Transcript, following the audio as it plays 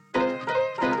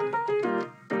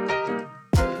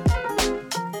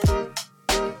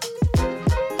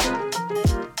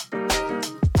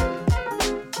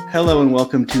Hello and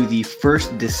welcome to the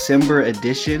first December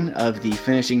edition of the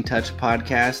Finishing Touch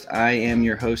podcast. I am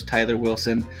your host, Tyler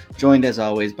Wilson, joined as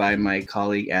always by my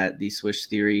colleague at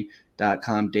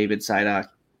theswishtheory.com, David Sidock.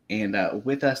 And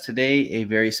with us today, a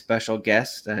very special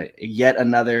guest, yet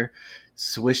another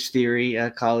Swish Theory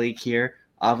colleague here,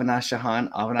 Avinash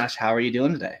Shahan. Avinash, how are you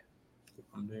doing today?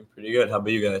 I'm doing pretty good. How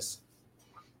about you guys?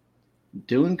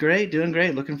 Doing great.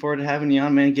 Looking forward to having you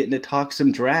on, man, getting to talk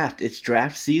some draft. It's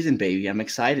draft season, baby. I'm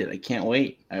excited. I can't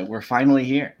wait. We're finally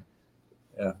here.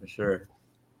 Yeah, for sure.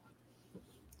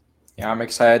 Yeah, I'm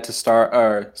excited to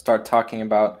start talking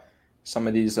about some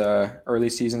of these early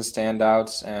season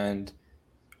standouts and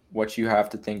what you have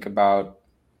to think about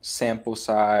sample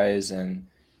size and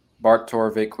Bart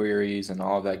queries and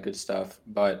all of that good stuff.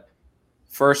 But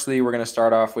firstly, we're going to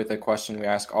start off with a question we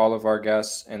ask all of our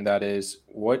guests, and that is,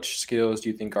 which skills do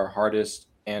you think are hardest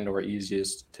and or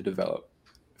easiest to develop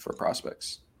for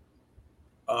prospects?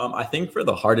 I think for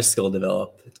the hardest skill to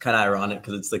develop, it's kind of ironic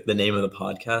because it's like the name of the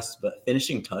podcast, but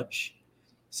finishing touch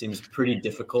seems pretty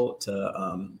difficult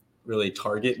to really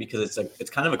target because it's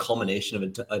kind of a culmination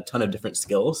of a ton of different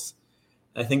skills.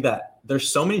 And I think that there's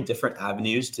so many different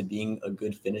avenues to being a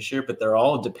good finisher, but they're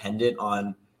all dependent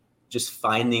on just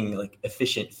finding like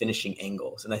efficient finishing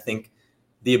angles. And I think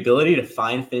the ability to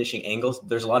find finishing angles,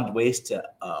 there's a lot of ways to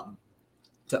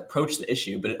approach the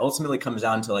issue, but it ultimately comes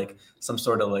down to like some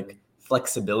sort of like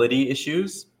flexibility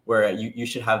issues where you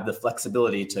should have the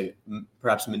flexibility to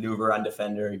perhaps maneuver on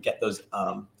defender, get those,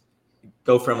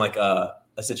 go from like a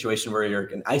situation where you're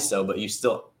an ISO, but you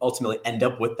still ultimately end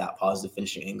up with that positive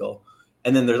finishing angle.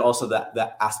 And then there's also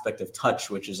that aspect of touch,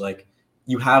 which is like,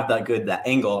 you have that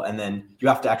angle, and then you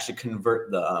have to actually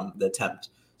convert the attempt.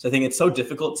 So I think it's so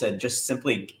difficult to just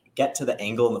simply get to the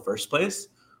angle in the first place,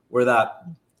 where that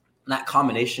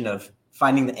combination of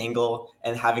finding the angle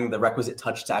and having the requisite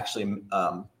touch to actually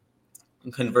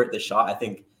convert the shot. I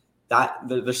think that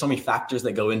there's so many factors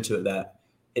that go into it that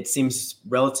it seems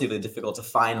relatively difficult to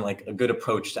find like a good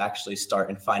approach to actually start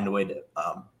and find a way to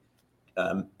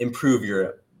improve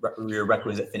your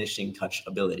requisite finishing touch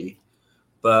ability.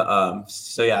 But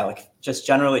so yeah, like just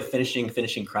generally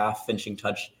finishing craft, finishing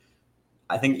touch.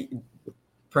 I think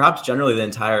perhaps generally the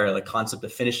entire like concept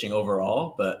of finishing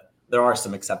overall, but there are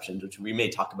some exceptions which we may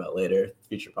talk about later,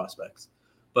 future prospects.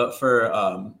 But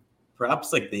for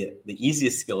perhaps like the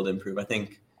easiest skill to improve, I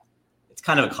think it's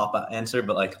kind of a cop-out answer,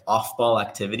 but like off-ball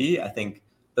activity. I think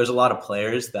there's a lot of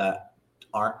players that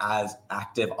aren't as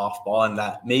active off-ball, and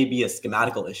that may be a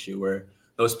schematical issue where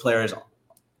those players,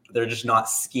 they're just not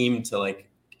schemed to like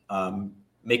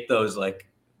make those like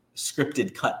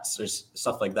scripted cuts or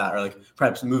stuff like that, or like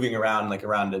perhaps moving around like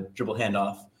around a dribble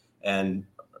handoff and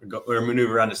or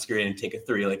maneuver around a screen and take a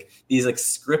three. Like these like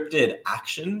scripted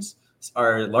actions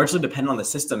are largely dependent on the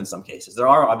system in some cases.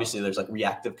 There's like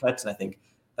reactive cuts, and I think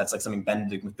that's like something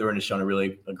Benedict Mathurin has shown a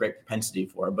great propensity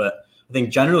for. But I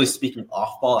think generally speaking,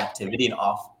 off-ball activity and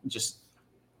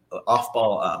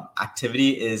off-ball activity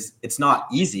it's not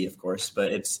easy, of course,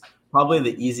 but it's probably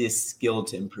the easiest skill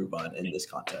to improve on in this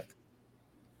context.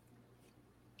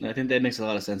 I think that makes a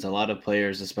lot of sense. A lot of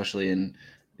players, especially in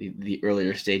the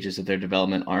earlier stages of their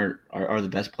development, are the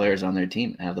best players on their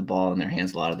team and have the ball in their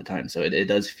hands a lot of the time. So it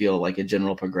does feel like a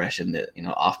general progression that,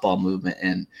 off-ball movement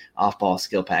and off-ball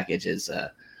skill package is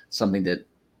something that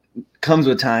comes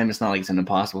with time. It's not like it's an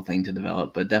impossible thing to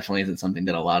develop, but definitely isn't something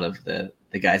that a lot of the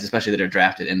guys, especially that are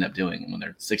drafted, end up doing when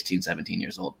they're 16, 17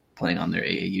 years old playing on their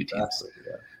AAU teams. Absolutely,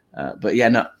 yeah. But yeah,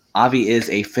 no, Avi is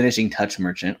a finishing touch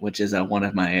merchant, which is one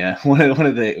of my one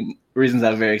of the reasons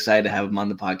I'm very excited to have him on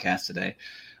the podcast today.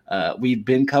 We've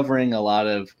been covering a lot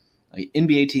of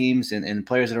NBA teams and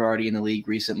players that are already in the league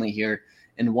recently here,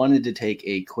 and wanted to take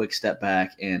a quick step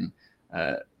back and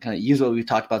kind of use what we've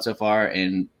talked about so far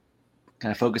and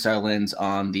kind of focus our lens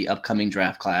on the upcoming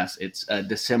draft class. It's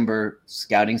December.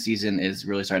 Scouting season is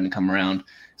really starting to come around.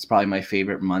 It's probably my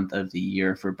favorite month of the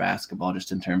year for basketball,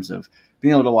 just in terms of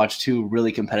being able to watch two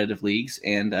really competitive leagues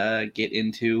and get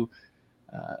into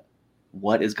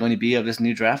what is going to be of this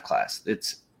new draft class.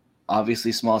 It's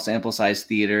obviously small sample size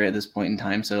theater at this point in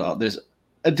time, so there's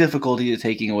a difficulty to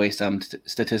taking away some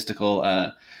statistical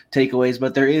takeaways,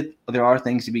 but there are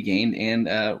things to be gained. And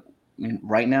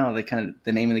right now, the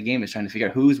name of the game is trying to figure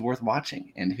out who's worth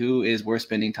watching and who is worth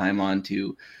spending time on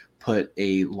to put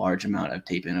a large amount of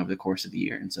tape in over the course of the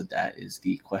year. And so that is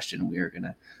the question we are going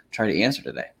to try to answer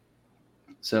today.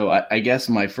 So I guess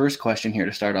my first question here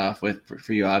to start off with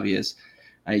for you, Avi, is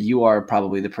you are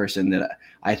probably the person that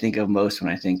I think of most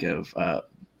when I think of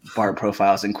Bart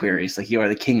profiles and queries. Like, you are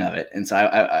the king of it. And so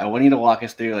I want you to walk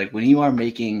us through, like, when you are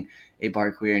making a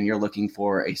Bart query and you're looking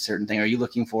for a certain thing, are you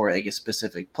looking for like a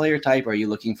specific player type? Or are you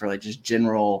looking for like just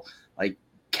general like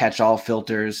catch-all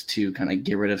filters to kind of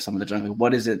get rid of some of the junk?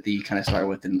 What is it that you kind of start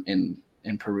with in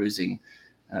perusing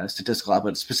statistical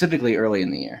output, specifically early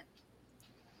in the year?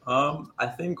 I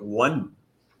think one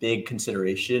big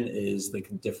consideration is like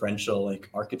differential like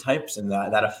archetypes and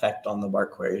that effect on the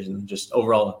Bart queries, and just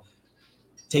overall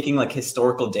taking like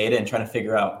historical data and trying to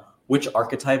figure out which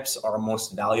archetypes are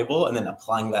most valuable and then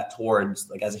applying that towards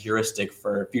like as a heuristic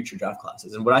for future draft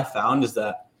classes. And what I found is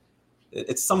that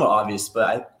it's somewhat obvious,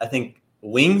 but I think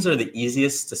wings are the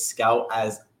easiest to scout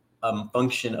as a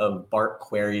function of Bart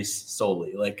queries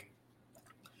solely. Like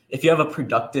if you have a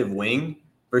productive wing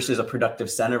versus a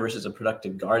productive center versus a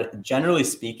productive guard, generally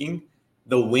speaking,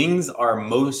 the wings are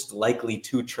most likely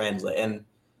to translate. And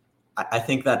I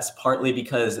think that's partly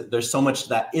because there's so much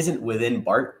that isn't within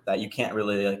Bart that you can't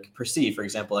really like perceive. For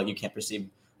example, like you can't perceive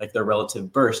like their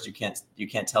relative burst. You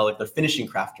can't tell like their finishing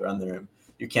craft around the rim.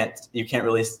 You can't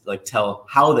really like tell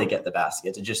how they get the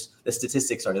baskets. It just the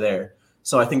statistics are there.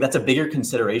 So I think that's a bigger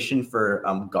consideration for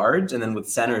guards. And then with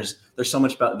centers, there's so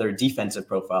much about their defensive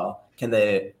profile. Can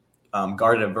they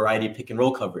guard a variety of pick and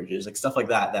roll coverages, like stuff like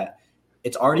that, that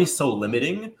it's already so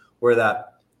limiting, where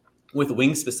that with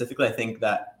wings specifically, I think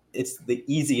that it's the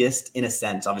easiest in a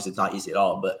sense. Obviously it's not easy at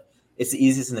all, but it's the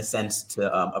easiest in a sense to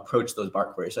approach those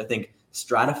Bart queries. So I think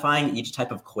stratifying each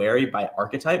type of query by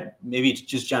archetype, maybe it's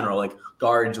just general, like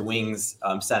guards, wings,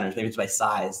 centers, maybe it's by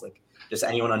size, like just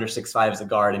anyone under 6'5" is a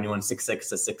guard, anyone 6'6"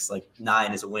 to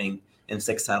 6'9" is a wing, and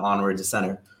 6'10" onwards a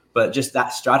center. But just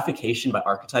that stratification by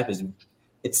archetype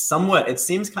it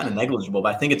seems kind of negligible,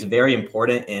 but I think it's very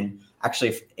important in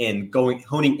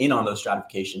honing in on those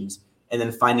stratifications and then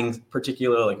finding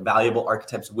particular like valuable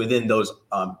archetypes within those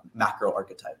macro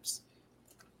archetypes.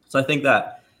 So I think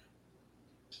that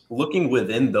looking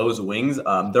within those wings,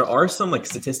 there are some like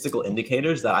statistical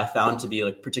indicators that I found to be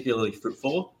like particularly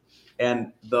fruitful.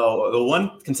 And the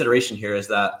one consideration here is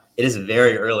that it is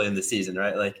very early in the season,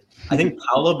 right? Like I think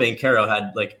Paolo Banchero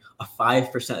had like a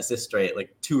 5% assist rate,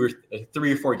 like 3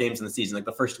 or 4 games in the season, like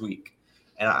the first week.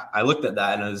 And I looked at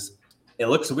that and it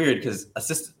looks weird because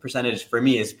assist percentage for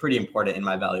me is pretty important in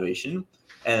my evaluation.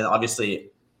 And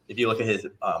obviously, if you look at his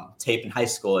tape in high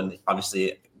school and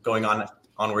obviously going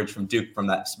onwards from Duke from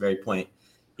that very point,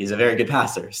 he's a very good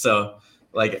passer. So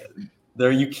like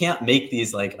you can't make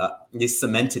these like these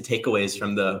cemented takeaways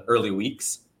from the early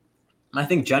weeks. And I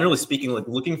think generally speaking, like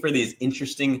looking for these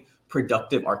interesting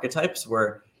productive archetypes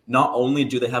where not only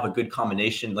do they have a good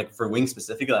combination, like for wings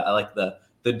specifically, I like the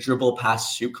dribble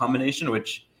pass shoot combination,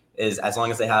 which is as long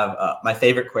as they have my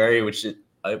favorite query, which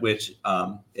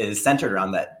is centered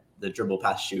around the dribble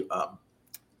pass shoot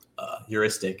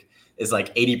heuristic, is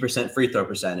like 80% free throw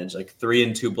percentage, like 3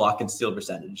 and 2 block and steal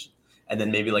percentage, and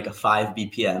then maybe like a 5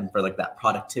 BPM for like that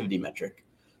productivity metric.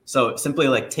 So simply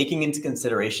like taking into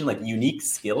consideration like unique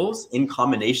skills in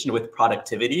combination with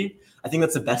productivity, I think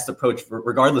that's the best approach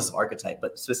regardless of archetype,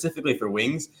 but specifically for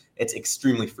wings, it's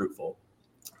extremely fruitful.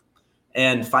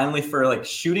 And finally, for like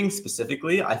shooting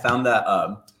specifically, I found that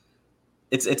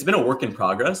it's been a work in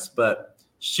progress, but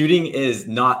shooting is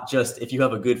not just if you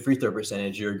have a good free throw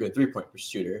percentage, you're a good 3-point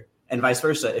shooter, and vice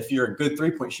versa. If you're a good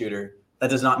 3-point shooter, that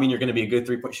does not mean you're going to be a good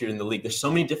 3-point shooter in the league. There's so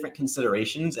many different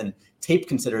considerations and tape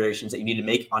considerations that you need to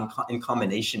make in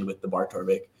combination with the Bart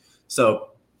Torvik. So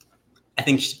I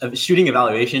think shooting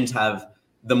evaluations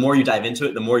the more you dive into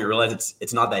it, the more you realize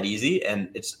it's not that easy, and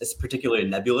it's particularly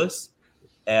nebulous.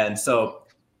 And so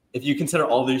if you consider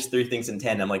all these 3 things in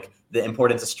tandem, like the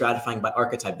importance of stratifying by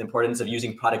archetype, the importance of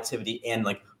using productivity and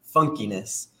like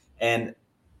funkiness, and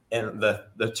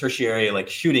the tertiary like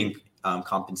shooting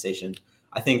compensation,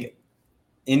 I think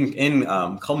in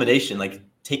culmination, like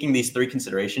taking these 3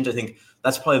 considerations, I think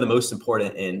that's probably the most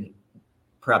important in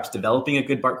perhaps developing a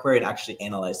good Bart query and actually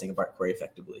analyzing a Bart query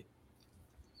effectively.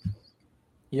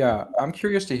 Yeah, I'm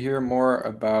curious to hear more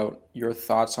about your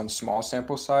thoughts on small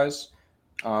sample size.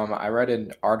 I read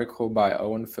an article by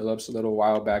Owen Phillips a little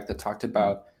while back that talked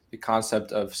about the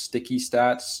concept of sticky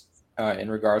stats in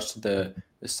regards to the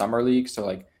summer league. So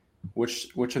like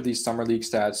which of these summer league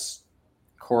stats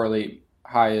correlate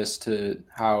highest to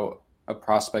how a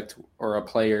prospect or a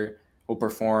player will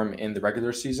perform in the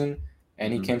regular season.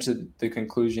 And he came to the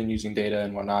conclusion using data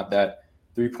and whatnot that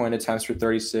 3-point attempts per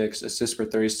 36, assists per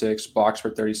 36, blocks per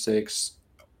 36,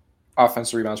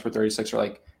 offensive rebounds per 36 are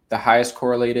like the highest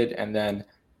correlated, and then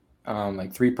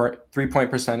like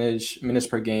 3-point percentage, minutes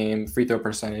per game, free throw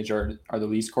percentage are the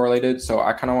least correlated. So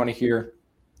I kind of want to hear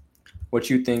what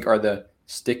you think are the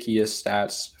stickiest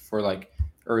stats for like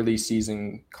early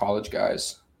season college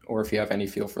guys, or if you have any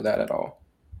feel for that at all.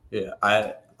 Yeah,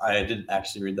 I I did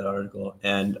actually read that article,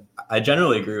 and I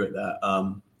generally agree with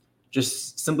that.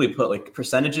 Just simply put, like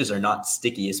percentages are not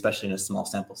sticky, especially in a small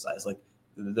sample size. Like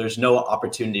there's no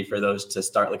opportunity for those to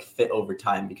start like fit over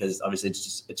time because obviously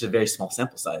it's a very small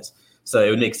sample size. So it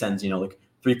would make sense, like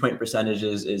 3-point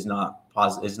percentages is not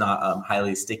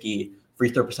highly sticky. Free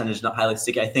throw percentage is not highly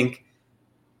sticky. I think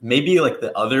maybe like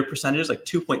the other percentages, like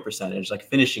 2-point percentage, like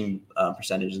finishing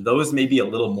percentage, those may be a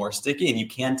little more sticky, and you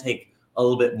can take a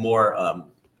little bit more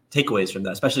takeaways from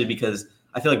that, especially because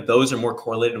I feel like those are more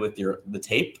correlated with the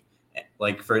tape.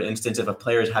 Like for instance, if a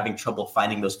player is having trouble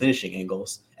finding those finishing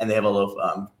angles and they have a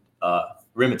low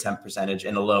rim attempt percentage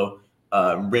and a low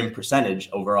rim percentage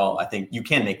overall, I think you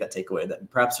can make that takeaway that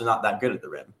perhaps they're not that good at the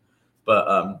rim.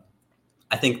 But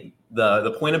I think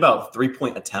the point about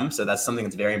 3-point attempts, so that's something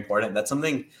that's very important. That's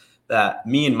something that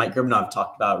me and Mike Gribnov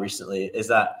talked about recently, is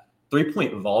that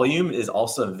 3-point volume is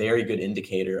also a very good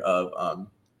indicator of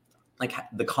like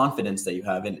the confidence that you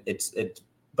have. And it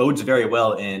bodes very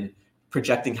well in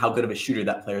projecting how good of a shooter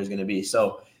that player is going to be.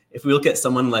 So if we look at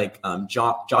someone like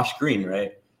Josh Green,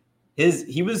 right?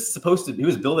 He was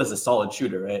billed as a solid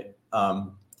shooter, right? I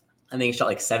think he shot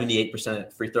like 78%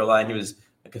 at free throw line. He was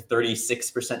like a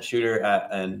 36% shooter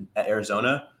at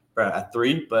Arizona at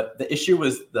 3. But the issue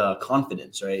was the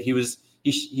confidence, right? He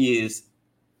is,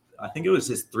 I think it was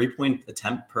his 3-point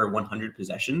attempt per 100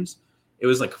 possessions. It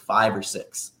was like 5 or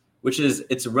 6. Which is,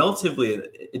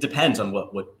 it depends on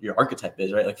what your archetype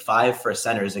is, right? Like 5 for a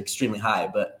center is extremely high,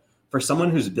 but for someone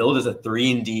who's billed as a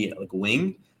 3-and-D like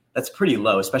wing, that's pretty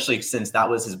low, especially since that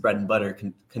was his bread and butter,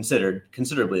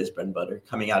 considerably his bread and butter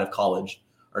coming out of college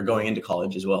or going into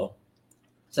college as well.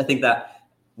 So I think that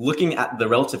looking at the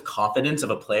relative confidence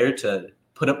of a player to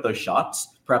put up those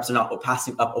shots, perhaps they're not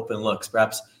passing up open looks,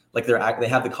 perhaps like they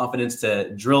have the confidence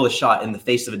to drill a shot in the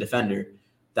face of a defender.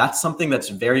 That's something that's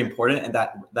very important, and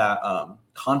that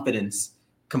confidence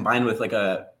combined with like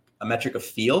a metric of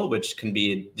feel, which can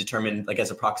be determined like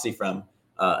as a proxy from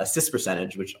assist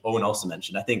percentage, which Owen also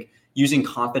mentioned. I think using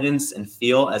confidence and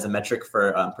feel as a metric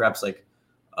for perhaps like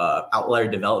outlier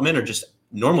development or just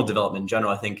normal development in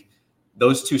general, I think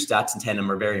those two stats in tandem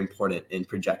are very important in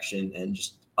projection and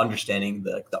just understanding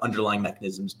the underlying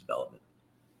mechanisms of development.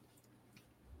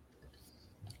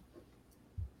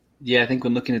 Yeah, I think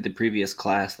when looking at the previous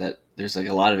class, that there's like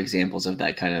a lot of examples of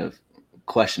that kind of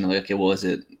question. Like, okay, well, is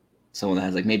it someone that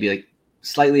has like maybe like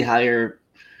slightly higher,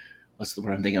 what's the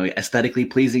word I'm thinking of, like aesthetically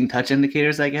pleasing touch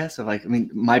indicators, I guess? Of like, I mean,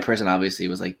 my person obviously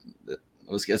was like, it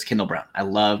was Kendall Brown. I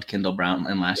loved Kendall Brown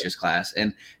in last year's class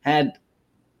and had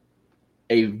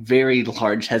a very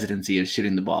large hesitancy of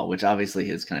shooting the ball, which obviously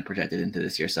has kind of projected into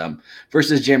this year some,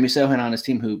 versus Jeremy Sohan on his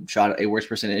team, who shot a worse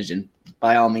percentage and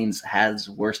by all means has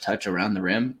worse touch around the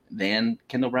rim than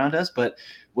Kendall Brown does, but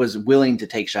was willing to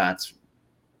take shots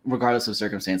regardless of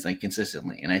circumstance, like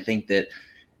consistently. And I think that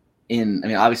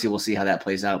obviously we'll see how that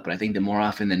plays out, but I think that more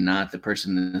often than not, the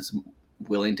person that's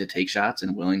willing to take shots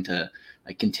and willing to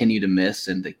like continue to miss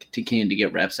and to continue to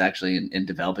get reps actually in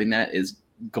developing that is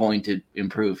going to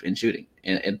improve in shooting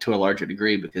and to a larger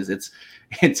degree, because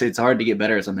it's hard to get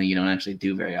better at something you don't actually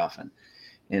do very often.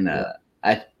 And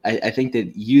I think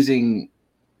that using,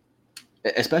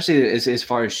 especially as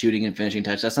far as shooting and finishing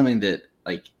touch, that's something that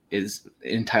like is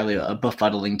entirely a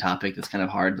befuddling topic that's kind of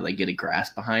hard to like get a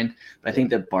grasp behind. But I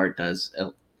think that Bart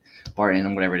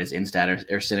and whatever it is,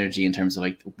 Instat or Synergy, in terms of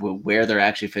like where they're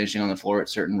actually finishing on the floor at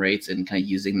certain rates and kind of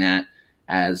using that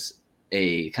as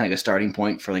a kind of a starting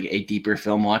point for like a deeper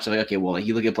film watch. Like, okay, well,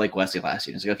 you look at Blake Wesley last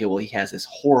year. It's like, okay, well, he has this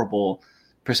horrible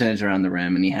percentage around the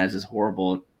rim, and he has this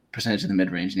horrible percentage in the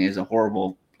mid range, and he has a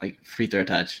horrible like free throw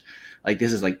touch. Like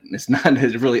this is like, it's not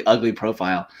a really ugly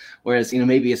profile. Whereas,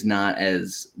 maybe it's not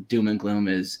as doom and gloom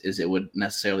as it would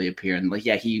necessarily appear. And like,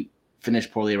 yeah, he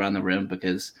finished poorly around the rim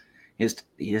because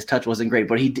his touch wasn't great,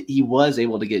 but he was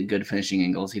able to get good finishing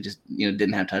angles. He just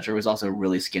didn't have touch, or was also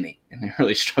really skinny and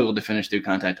really struggled to finish through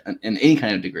contact in any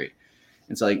kind of degree.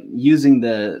 And so like using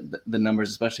the numbers,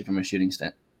 especially from a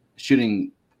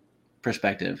shooting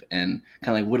perspective, and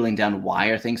kind of like whittling down why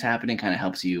are things happening, kind of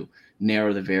helps you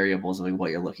narrow the variables of like what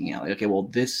you're looking at. Like, okay, well,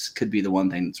 this could be the one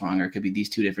thing that's wrong, or it could be these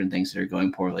two different things that are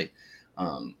going poorly,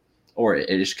 or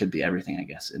it just could be everything, I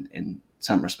guess, in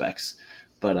some respects.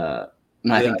 But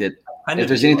no, I think that if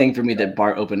there's anything for me that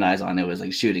Bart opened eyes on, it was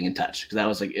like shooting and touch, because that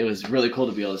was like, it was really cool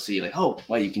to be able to see like, oh,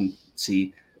 well, you can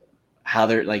see how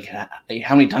they're like how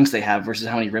many dunks they have versus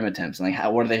how many rim attempts, and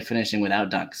like what are they finishing without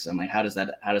dunks, and like how does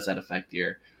that affect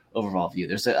your overall view?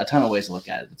 There's a ton of ways to look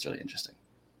at it. It's really interesting.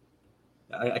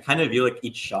 I kind of view like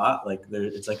each shot like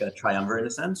it's like a triumvirate in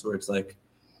a sense, where it's like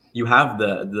you have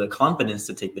the confidence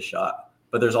to take the shot,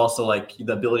 but there's also like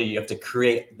the ability you have to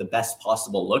create the best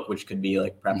possible look, which could be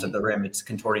like perhaps at the rim, it's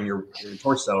contorting your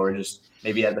torso, or just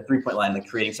maybe at the 3-point line, like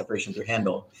creating separation with your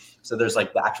handle. So there's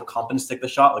like the actual confidence to take the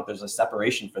shot, like there's a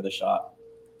separation for the shot.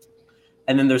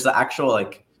 And then there's the actual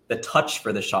like the touch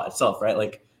for the shot itself, right?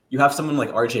 Like you have someone like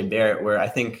RJ Barrett, where I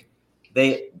think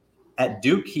at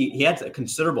Duke, he had a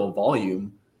considerable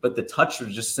volume, but the touch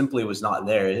was not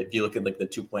there. If you look at like the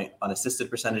 2-point unassisted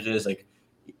percentages, like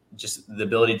just the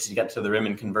ability to get to the rim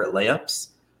and convert layups,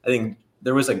 I think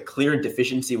there was a clear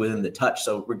deficiency within the touch.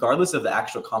 So regardless of the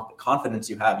actual confidence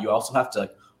you have, you also have to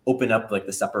like open up like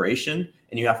the separation,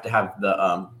 and you have to have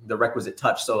the requisite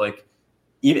touch. So like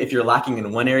even if you're lacking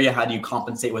in one area, how do you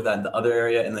compensate with that in the other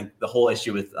area? And like the whole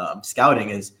issue with scouting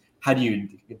is how do you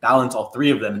balance all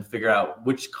three of them and figure out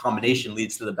which combination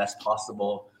leads to the best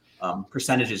possible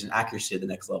percentages and accuracy at the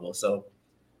next level. So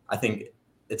I think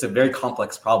it's a very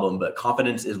complex problem, but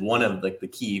confidence is one of like the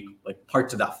key like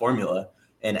parts of that formula,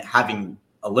 and having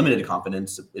a limited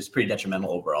confidence is pretty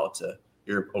detrimental overall to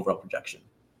your overall projection.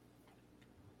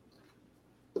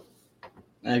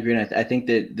 I agree. And I think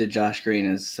that Josh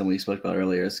Green, as someone we spoke about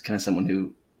earlier, is kind of someone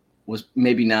who was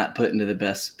maybe not put into the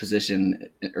best position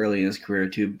early in his career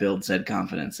to build said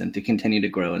confidence and to continue to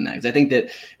grow in that. Because I think that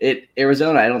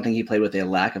Arizona, I don't think he played with a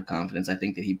lack of confidence. I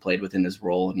think that he played within his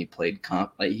role, and he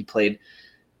played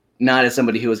not as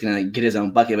somebody who was going to get his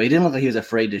own bucket, but he didn't look like he was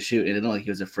afraid to shoot. It didn't look like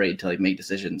he was afraid to like make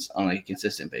decisions on like a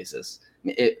consistent basis. I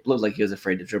mean, it looked like he was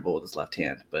afraid to dribble with his left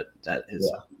hand, but that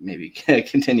has maybe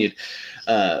continued.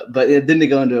 But then to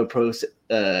go into a pro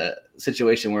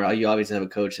situation where you obviously have a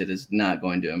coach that is not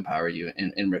going to empower you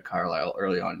in Rick Carlisle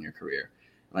early on in your career.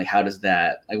 Like, how does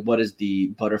that, like, what is the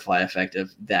butterfly effect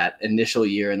of that initial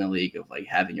year in the league of like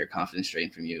having your confidence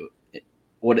drained from you?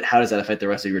 How does that affect the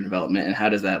rest of your development, and how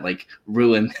does that like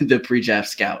ruin the pre-draft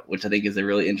scout, which I think is a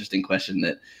really interesting question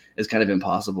that is kind of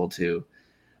impossible to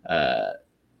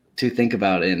think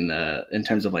about in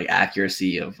terms of like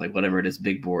accuracy of like whatever it is,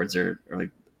 big boards or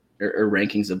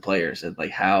rankings of players, and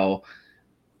like how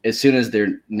as soon as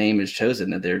their name is chosen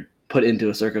that they're put into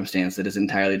a circumstance that is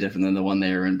entirely different than the one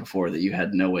they were in before that you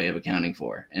had no way of accounting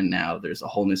for. And now there's a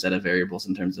whole new set of variables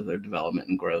in terms of their development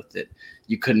and growth that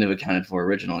you couldn't have accounted for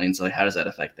originally. And so like, how does that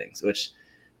affect things? Which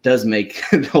does make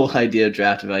the whole idea of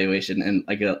draft evaluation and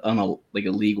on a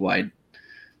league-wide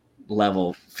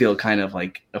level feel kind of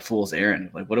like a fool's errand.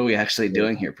 Like, what are we actually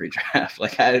doing here pre-draft?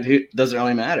 Like, it doesn't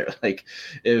really matter. Like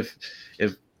if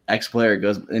X player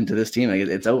goes into this team, like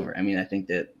it's over. I mean, I think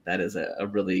that is a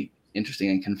really interesting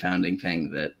and confounding thing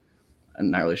that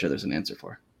I'm not really sure there's an answer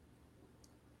for.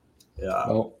 Yeah.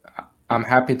 Well, I'm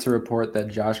happy to report that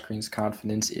Josh Green's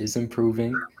confidence is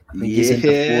improving. I think he's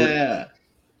into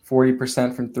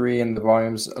 40% from three, and the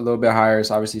volume's a little bit higher.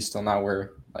 It's obviously still not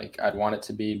where like I'd want it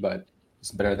to be, but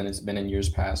it's better than it's been in years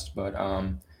past. But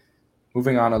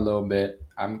moving on a little bit,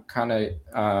 I'm kind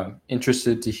of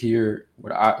interested to hear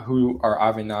who are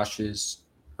Avinash's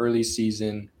early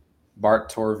season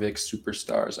Bart Torvik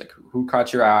superstars. Like, who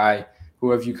caught your eye? Who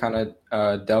have you kind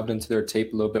of delved into their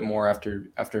tape a little bit more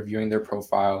after viewing their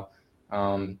profile?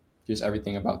 Just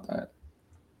everything about that.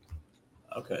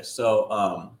 Okay,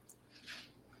 so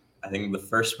I think the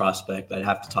first prospect I'd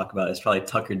have to talk about is probably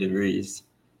Tucker DeVries.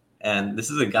 And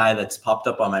this is a guy that's popped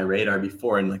up on my radar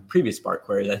before in like previous Bart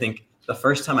queries. I think the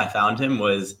first time I found him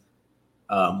was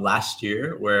last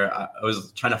year, where I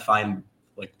was trying to find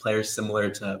like players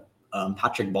similar to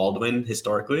Patrick Baldwin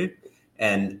historically,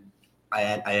 and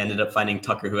I ended up finding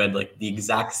Tucker, who had like the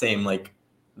exact same like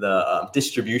the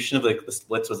distribution of like the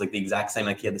splits was like the exact same.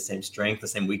 Like he had the same strength, the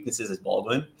same weaknesses as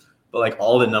Baldwin, but like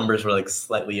all the numbers were like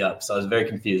slightly up. So I was very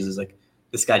confused. It's like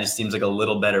this guy just seems like a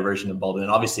little better version of Baldwin,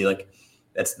 and obviously like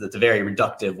that's a very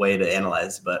reductive way to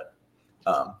analyze. But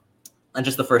and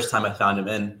just the first time I found him,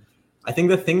 and I think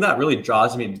the thing that really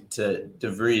draws me to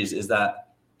DeVries is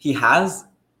that he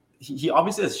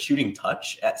obviously has shooting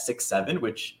touch at 6'7",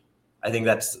 which I think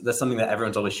that's something that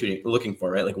everyone's always looking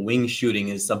for, right? Like wing shooting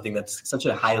is something that's such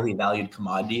a highly valued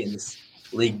commodity in this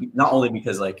league, not only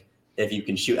because like if you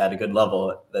can shoot at a good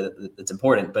level, that's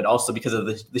important, but also because of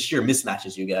the sheer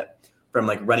mismatches you get from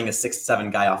like running a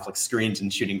 6'7" guy off like screens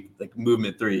and shooting like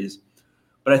movement threes.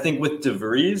 But I think with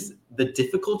DeVries, the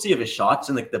difficulty of his shots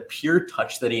and like the pure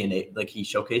touch that he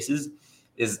showcases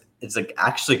it's like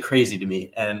actually crazy to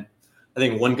me. And I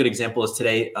think one good example is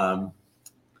today,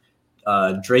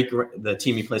 Drake, the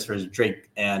team he plays for is Drake,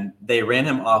 and they ran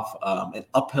him off an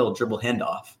uphill dribble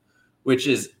handoff, which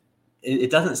is, it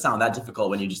doesn't sound that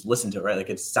difficult when you just listen to it, right? Like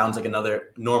it sounds like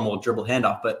another normal dribble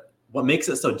handoff, but what makes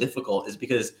it so difficult is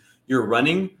because you're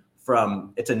running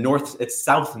from, it's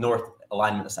south-north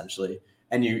alignment essentially,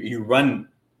 and you run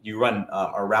you run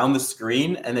around the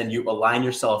screen, and then you align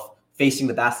yourself facing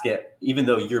the basket, even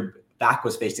though your back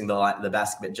was facing the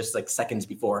basket just like seconds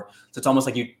before. So it's almost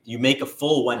like you make a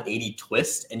full 180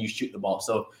 twist and you shoot the ball.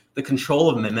 So the control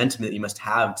of momentum that you must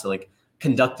have to like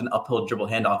conduct an uphill dribble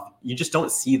handoff, you just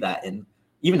don't see that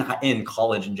even in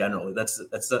college in general. That's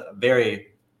a very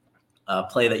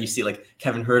play that you see like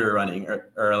Kevin Huerter running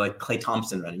or like Klay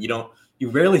Thompson running. You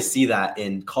rarely see that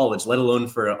in college, let alone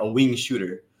for a wing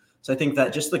shooter. So I think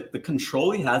that just like the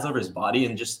control he has over his body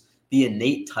and just the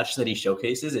innate touch that he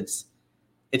showcases,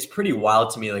 it's pretty wild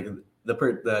to me, like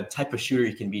the type of shooter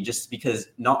he can be, just because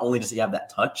not only does he have that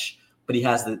touch, but he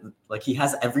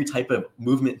has every type of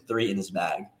movement three in his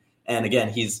bag. And again,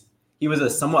 he was a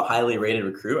somewhat highly rated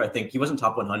recruit. I think he wasn't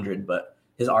top 100, but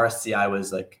his RSCI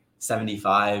was like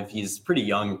 75. He's pretty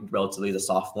young, relatively, as a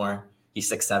sophomore.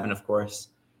 He's 6'7", of course.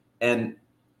 And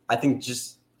I think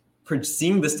just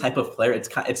seeing this type of player,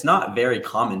 it's not very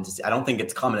common to see. I don't think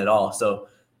it's common at all. So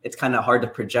it's kind of hard to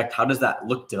project. How does that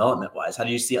look development-wise? How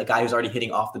do you see a guy who's already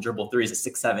hitting off the dribble threes at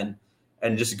 6'7",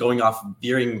 and just going off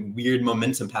veering weird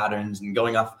momentum patterns and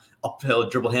going off uphill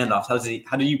dribble handoffs?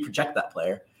 How do you project that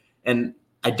player? And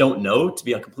I don't know, to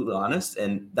be completely honest.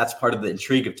 And that's part of the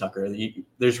intrigue of Tucker.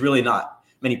 There's really not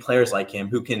many players like him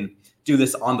who can do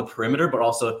this on the perimeter, but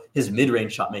also his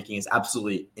mid-range shot making is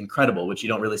absolutely incredible, which you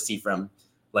don't really see from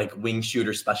like wing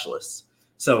shooter specialists.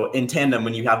 So in tandem,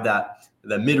 when you have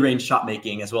the mid-range shot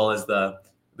making as well as the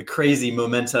crazy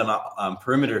momentum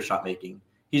perimeter shot making,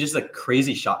 he's just a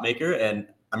crazy shot maker. And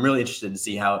I'm really interested to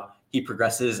see how he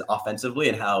progresses offensively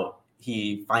and how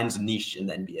he finds a niche in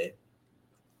the NBA.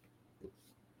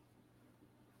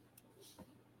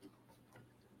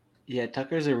 Yeah,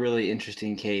 Tucker's a really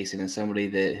interesting case, and is somebody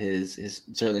that has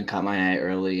certainly caught my eye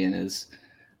early, and is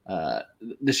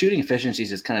the shooting efficiency is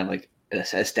just kind of like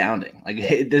astounding.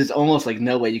 Like there's almost like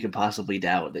no way you could possibly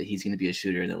doubt that he's going to be a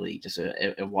shooter in the league. Just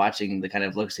watching the kind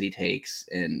of looks that he takes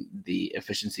and the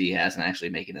efficiency he has in actually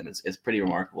making them is pretty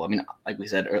remarkable. I mean, like we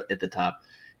said at the top,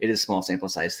 it is small sample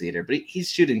size theater, but he's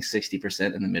shooting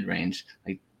 60% in the mid range,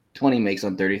 like 20 makes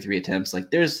on 33 attempts.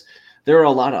 Like there are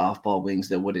a lot of off-ball wings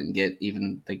that wouldn't get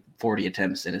even like 40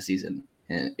 attempts in a season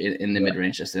in the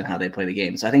mid-range, just in how they play the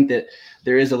game. So I think that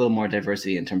there is a little more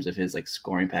diversity in terms of his like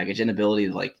scoring package and ability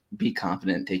to like be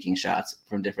confident taking shots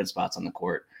from different spots on the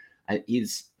court.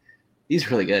 He's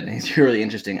really good. And he's really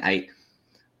interesting.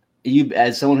 You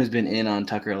as someone who's been in on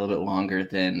Tucker a little bit longer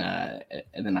than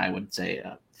I would say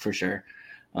for sure.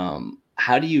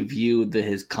 How do you view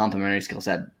his complementary skill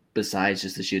set besides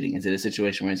just the shooting? Is it a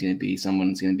situation where he's going to be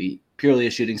someone's going to be purely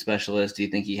a shooting specialist? Do you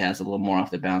think he has a little more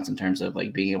off the bounce in terms of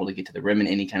like being able to get to the rim in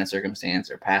any kind of circumstance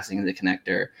or passing the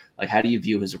connector? Like, how do you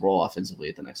view his role offensively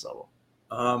at the next level?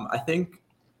 I think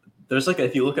there's like,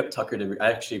 if you look up Tucker DeVries,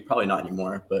 actually probably not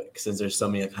anymore, but since there's so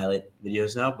many like highlight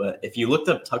videos now, but if you looked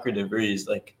up Tucker DeVries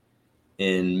like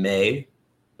in May,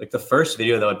 like the first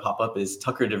video that would pop up is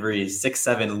Tucker DeVries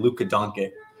 6'7" Luka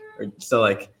Doncic. So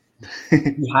like,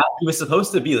 he was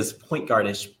supposed to be this point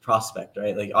guardish prospect,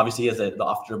 right? Like obviously he has the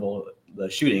off dribble, the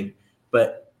shooting,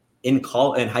 but in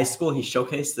high school he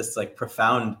showcased this like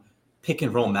profound pick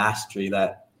and roll mastery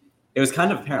that it was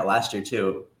kind of apparent last year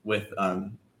too. With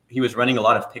he was running a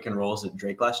lot of pick and rolls at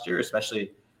Drake last year, especially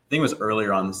I think it was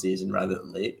earlier on the season rather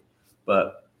than late.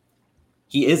 But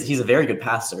he's a very good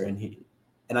passer,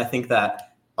 and I think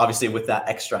that obviously with that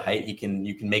extra height you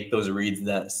can make those reads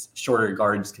that shorter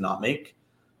guards cannot make.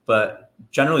 But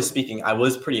generally speaking, I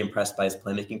was pretty impressed by his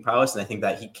playmaking prowess, and I think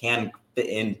that he can fit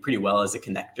in pretty well as a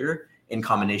connector in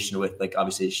combination with like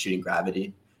obviously his shooting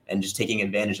gravity and just taking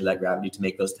advantage of that gravity to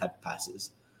make those type of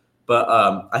passes. But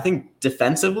I think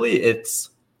defensively,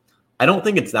 I don't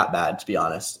think it's that bad, to be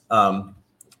honest. I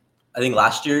think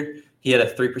last year he had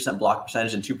a 3% block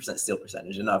percentage and 2% steal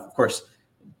percentage, and of course,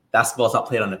 basketball is not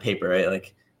played on the paper, right?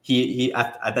 Like he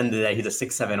at the end of the day, he's a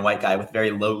 6'7" white guy with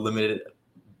very limited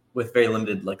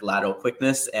like lateral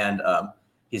quickness, and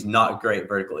he's not great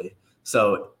vertically.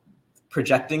 So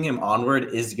projecting him onward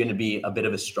is going to be a bit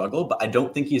of a struggle, but I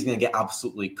don't think he's going to get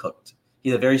absolutely cooked.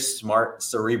 He's a very smart,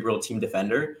 cerebral team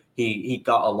defender. He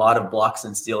got a lot of blocks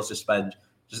and steals just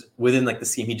within like the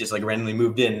scheme. He just like randomly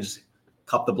moved in and just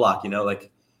cupped the block,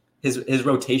 like his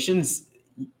rotations,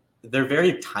 they're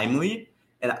very timely,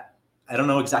 and I don't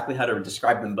know exactly how to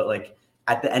describe them, but like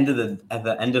at the end of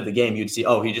the game, you'd see,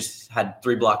 he just had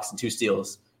 3 blocks and 2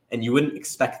 steals, and you wouldn't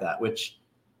expect that, which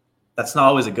that's not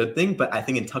always a good thing. But I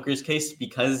think in Tucker's case,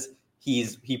 because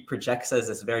he projects as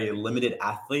this very limited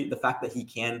athlete, the fact that he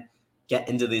can get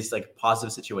into these like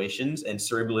positive situations and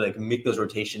cerebrally like make those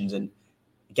rotations and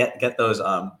get those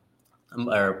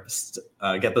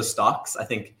stocks, I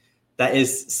think that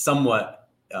is somewhat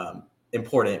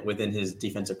important within his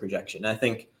defensive projection. And I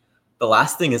think the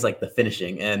last thing is like the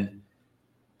finishing, and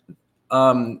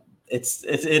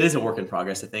it is a work in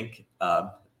progress. I think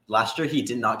last year he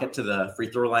did not get to the free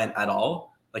throw line at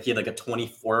all. Like he had like a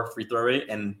 24 free throw rate,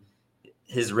 and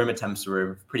his rim attempts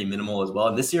were pretty minimal as well.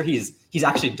 And this year he's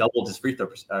actually doubled his free throw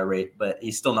rate, but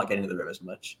he's still not getting to the rim as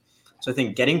much. So I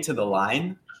think getting to the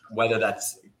line, whether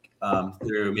that's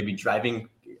through maybe driving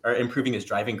or improving his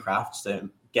driving craft to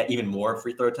get even more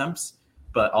free throw attempts,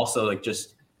 but also like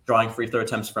just drawing free throw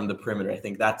attempts from the perimeter. I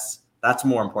think that's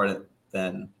more important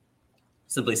than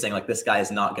simply saying like this guy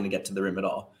is not going to get to the rim at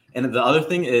all. And the other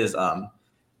thing is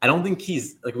I don't think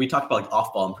he's like, we talked about like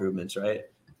off ball improvements, right?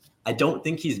 I don't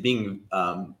think he's being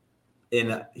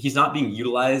he's not being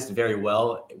utilized very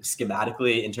well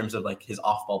schematically in terms of like his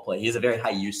off ball play. He has a very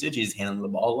high usage. He's handling the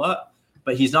ball a lot,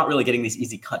 but he's not really getting these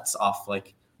easy cuts off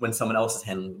like when someone else is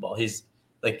handling the ball.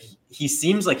 He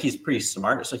seems like he's pretty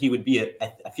smart. So he would be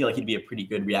I feel like he'd be a pretty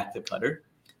good reactive cutter,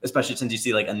 especially since you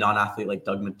see like a non-athlete like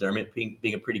Doug McDermott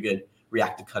being a pretty good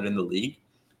reactive cutter in the league.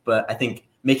 But I think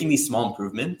making these small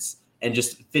improvements and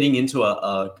just fitting into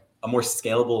a more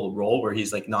scalable role where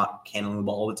he's like not handling the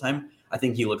ball all the time, I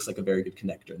think he looks like a very good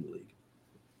connector in the league.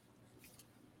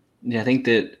 Yeah, I think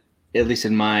that at least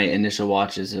in my initial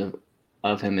watches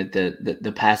of him,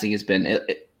 the passing has been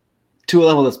to a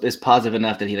level that's positive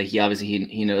enough that he obviously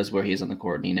he knows where he is on the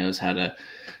court and he knows how to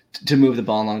move the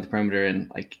ball along the perimeter,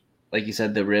 and like you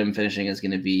said, the rim finishing is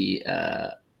going to be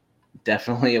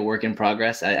definitely a work in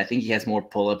progress. I think he has more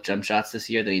pull-up jump shots this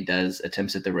year than he does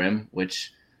attempts at the rim,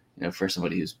 which, you know, for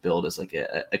somebody who's billed as like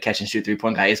a catch and shoot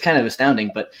 3-point guy is kind of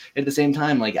astounding. But at the same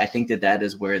time, like I think that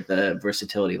is where the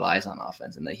versatility lies on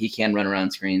offense, and that he can run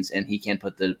around screens and he can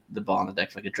put the ball on the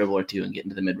deck for like a dribble or two and get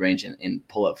into the mid range and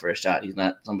pull up for a shot. He's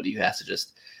not somebody who has to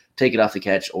just take it off the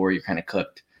catch or you're kind of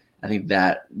cooked. I think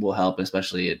that will help,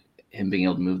 especially at him being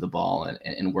able to move the ball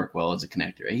and work well as a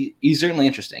connector. He's certainly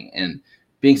interesting, and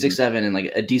being 6'7" and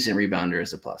like a decent rebounder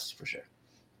is a plus for sure.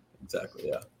 Exactly.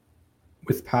 Yeah.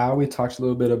 With Powell, we talked a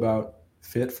little bit about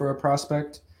fit for a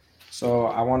prospect. So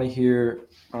I want to hear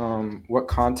what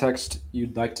context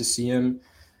you'd like to see him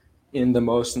in the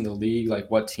most in the league. Like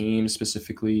what team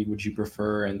specifically would you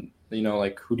prefer? And, you know,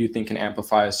 like who do you think can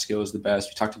amplify his skills the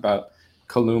best? We talked about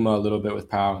Kaluma a little bit with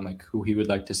Powell and like who he would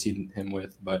like to see him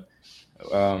with. But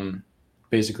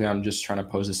basically, I'm just trying to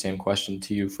pose the same question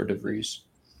to you for DeVries.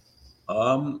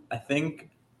 I think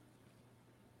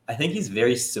he's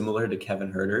very similar to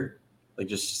Kevin Huerter. Like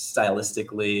just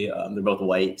stylistically, they're both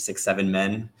white, 6'7"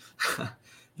 men.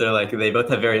 They're both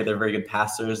have they're very good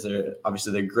passers.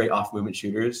 They're great off movement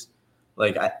shooters.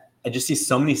 Like I just see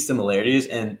so many similarities,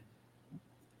 and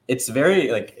it's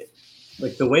very like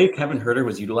the way Kevin Huerter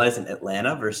was utilized in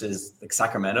Atlanta versus like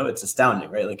Sacramento. It's astounding,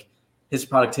 right? Like his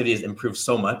productivity has improved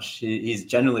so much. He's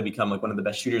generally become like one of the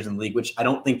best shooters in the league, which I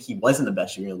don't think he wasn't the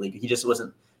best shooter in the league. He just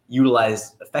wasn't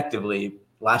utilized effectively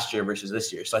last year versus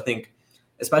this year. So I think,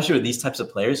 especially with these types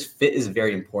of players, fit is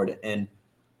very important. And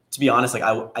to be honest, like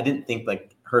I didn't think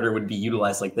like Huerter would be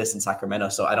utilized like this in Sacramento.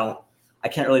 So I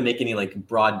can't really make any like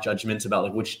broad judgments about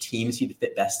like which teams he'd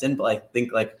fit best in. But I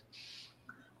think like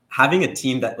having a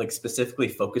team that like specifically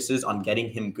focuses on getting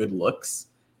him good looks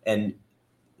and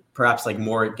perhaps like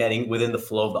more getting within the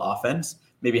flow of the offense,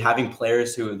 maybe having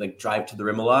players who like drive to the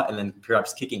rim a lot and then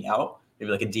perhaps kicking out, maybe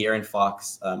like a De'Aaron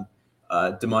Fox,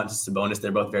 Domantas Sabonis.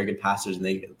 They're both very good passers and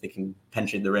they can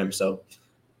penetrate the rim. So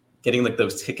getting like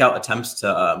those kick out attempts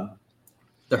to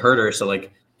Huerter, so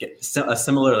like get a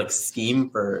similar like scheme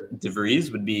for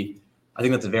DeVries would be, I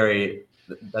think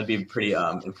that'd be pretty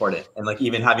important. And like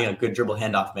even having a good dribble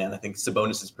handoff man, I think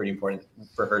Sabonis is pretty important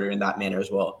for Huerter in that manner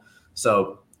as well.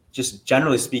 So just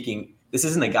generally speaking, this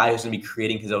isn't a guy who's going to be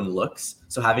creating his own looks.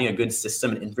 So having a good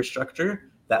system and infrastructure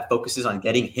that focuses on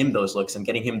getting him those looks and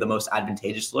getting him the most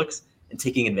advantageous looks and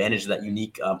taking advantage of that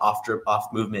unique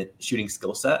off movement shooting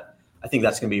skill set, I think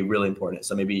that's going to be really important.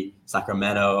 So maybe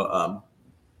Sacramento,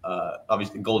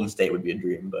 obviously Golden State would be a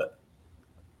dream, but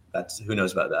that's who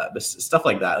knows about that. But stuff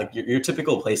like that, like your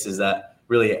typical places that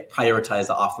really prioritize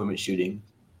the off movement shooting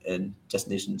and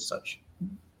destinations and such.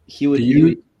 He would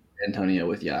San Antonio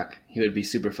with Yak. He would be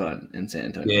super fun in San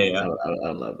Antonio. Yeah. I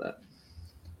would love that.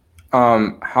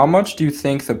 How much do you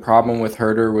think the problem with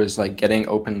Huerter was like getting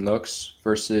open looks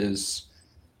versus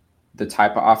the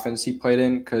type of offense he played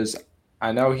in? Because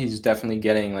I know he's definitely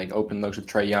getting like open looks with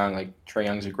Trae Young. Like Trae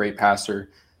Young's a great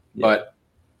passer, but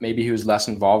maybe he was less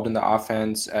involved in the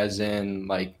offense, as in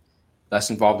like less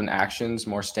involved in actions,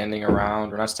 more standing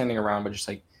around, or not standing around, but just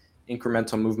like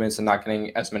incremental movements and not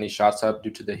getting as many shots up due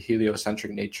to the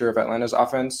heliocentric nature of Atlanta's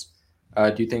offense.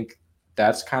 Do you think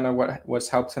that's kind of what's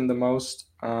helped him the most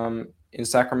in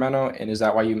Sacramento? And is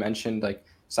that why you mentioned like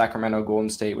Sacramento, Golden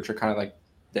State, which are kind of like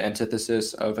the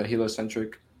antithesis of a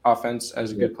heliocentric offense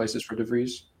as good places for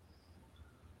DeVries?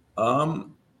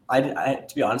 I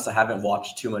to be honest, I haven't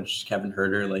watched too much Kevin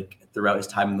Huerter like throughout his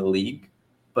time in the league,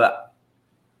 but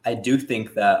I do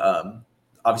think that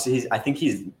obviously I think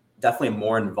he's definitely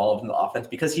more involved in the offense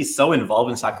because he's so involved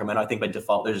in Sacramento. I think by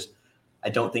default, I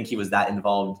don't think he was that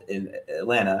involved in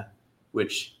Atlanta,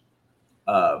 which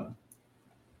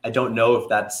I don't know if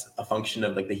that's a function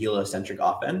of like the heliocentric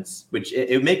offense, which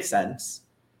it makes sense,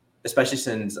 especially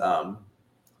since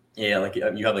like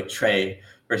you have like Trey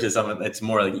versus someone that's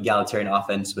more like egalitarian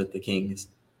offense with the Kings.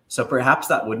 So perhaps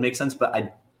that would make sense,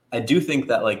 but I do think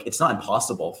that like it's not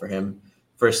impossible for him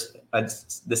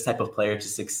this type of player to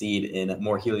succeed in a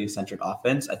more heliocentric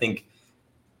offense. I think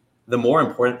the more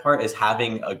important part is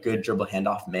having a good dribble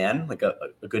handoff man, like a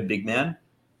good big man.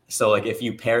 So like if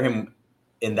you pair him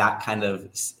in that kind of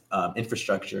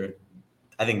infrastructure,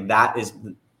 I think that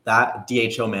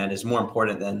DHO man is more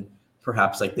important than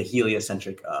perhaps like the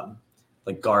heliocentric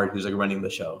like guard who's like running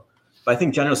the show. But I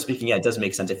think generally speaking, yeah, it does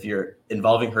make sense if you're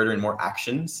involving Huerter in more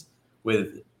actions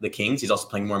with the Kings. He's also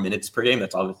playing more minutes per game.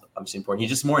 That's obviously important. He's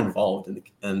just more involved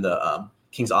in the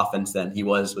Kings offense than he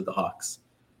was with the Hawks.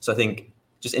 So I think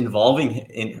just involving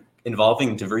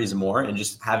DeVries more and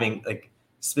just having like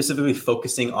specifically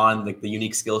focusing on like the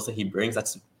unique skills that he brings,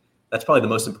 that's probably the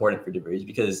most important for DeVries,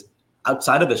 because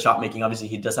outside of the shot making, obviously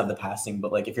he does have the passing,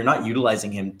 but like if you're not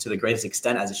utilizing him to the greatest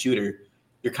extent as a shooter,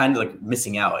 you're kind of like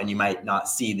missing out, and you might not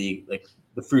see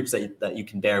the fruits that you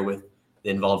can bear with the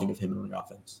involving of him in the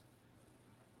offense.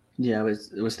 Yeah, I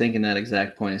was thinking that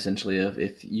exact point essentially of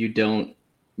if you don't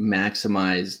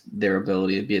maximize their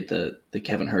ability to be at the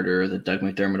Kevin Huerter or the Doug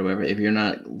McDermott or whatever, if you're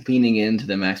not leaning into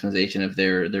the maximization of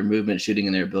their movement, shooting,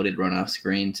 and their ability to run off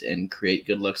screens and create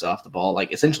good looks off the ball,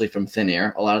 like essentially from thin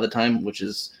air a lot of the time, which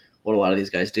is what a lot of these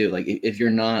guys do. Like if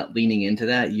you're not leaning into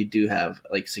that, you do have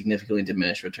like significantly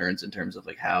diminished returns in terms of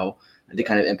like how the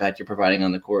kind of impact you're providing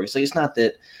on the court. So it's not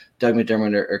that Doug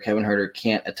McDermott or Kevin Huerter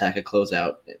can't attack a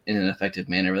closeout in an effective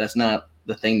manner, but that's not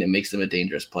the thing that makes them a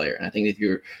dangerous player. And I think if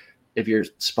you're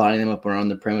spotting them up around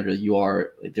the perimeter,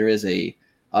 there is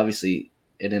obviously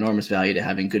an enormous value to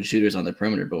having good shooters on the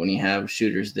perimeter. But when you have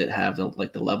shooters that have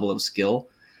the level of skill,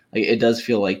 like it does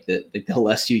feel like that the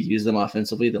less you use them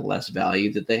offensively, the less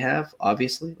value that they have.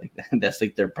 Obviously, like that's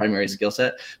like their primary skill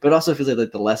set. But it also feels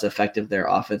like the less effective their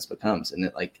offense becomes,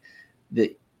 and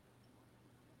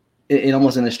it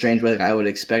almost in a strange way, like I would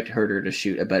expect Huerter to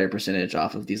shoot a better percentage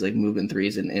off of these like moving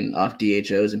threes and off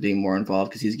DHOs and being more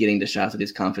involved because he's getting the shots that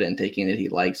he's confident in taking that he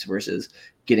likes versus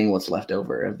getting what's left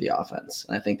over of the offense.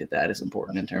 And I think that is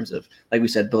important in terms of, like we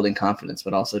said, building confidence,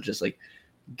 but also just like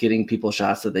getting people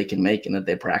shots that they can make and that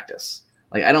they practice.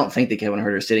 Like I don't think that Kevin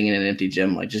Huerter is sitting in an empty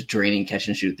gym, like just draining catch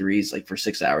and shoot threes like for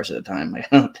 6 hours at a time. Like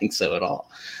I don't think so at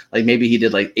all. Like maybe he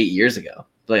did like 8 years ago.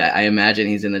 Like I imagine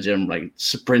he's in the gym like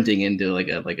sprinting into like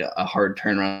a hard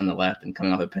turnaround on the left and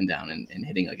coming off a pin down and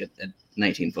hitting like a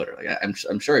 19-footer. Like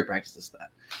I'm sure he practices that.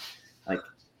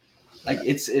 Like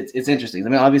it's interesting. I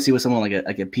mean, obviously with someone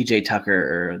like a PJ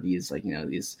Tucker or these like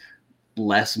these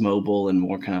less mobile and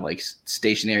more kind of like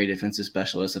stationary defensive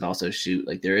specialists that also shoot,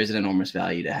 like there is an enormous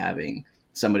value to having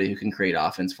somebody who can create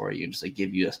offense for you and just like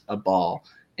give you a ball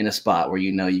in a spot where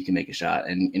you can make a shot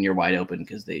and you're wide open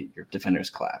because your defenders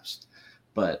collapsed.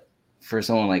 But for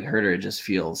someone like Huerter, it just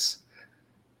feels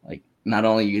like not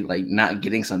only you like not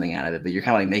getting something out of it, but you're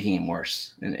kind of like making him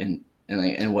worse and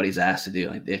what he's asked to do.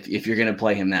 Like if you're going to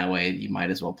play him that way, you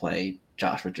might as well play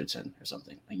Josh Richardson or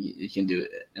something. Like you can do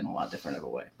it in a lot different of a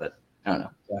way. But I don't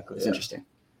know. Exactly, it's interesting.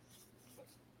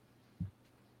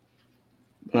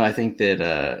 Well, I think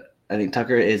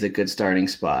Tucker is a good starting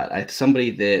spot.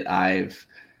 Somebody that I've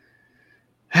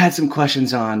had some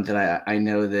questions on that I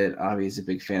know that Avi is a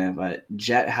big fan of, but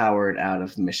Jet Howard out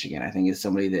of Michigan, I think is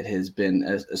somebody that has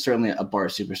been certainly a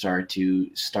Bart superstar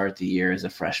to start the year as a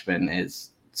freshman, is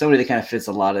somebody that kind of fits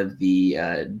a lot of the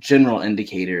general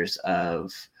indicators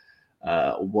of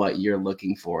what you're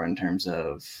looking for in terms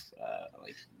of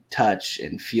like touch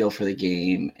and feel for the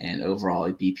game and overall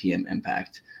BPM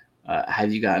impact.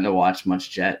 Have you gotten to watch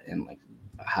much Jet, and like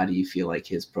how do you feel like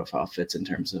his profile fits in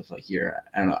terms of like your,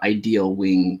 I don't know, ideal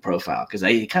wing profile? Because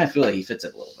I kind of feel like he fits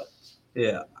it a little bit.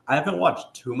 Yeah, I haven't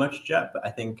watched too much Jet, but I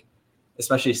think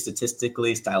especially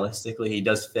statistically, stylistically, he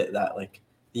does fit that like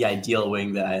the ideal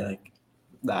wing that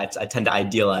I tend to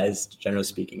idealize, generally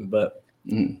speaking. But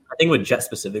I think with Jet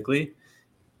specifically,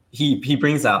 he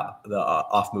brings out the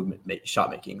off movement shot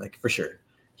making, like for sure.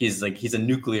 He's a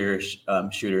nuclear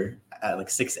shooter at like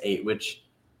 6'8", which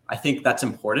I think that's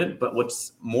important. But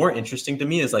what's more interesting to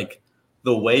me is like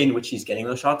the way in which he's getting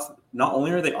those shots. Not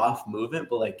only are they off movement,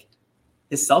 but like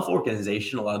his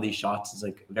self-organization, a lot of these shots is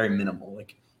like very minimal.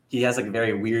 Like he has like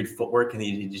very weird footwork and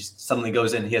he just suddenly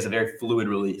goes in. He has a very fluid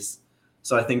release.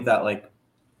 So I think that like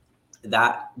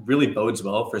that really bodes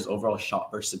well for his overall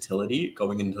shot versatility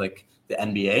going into like the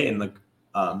NBA and like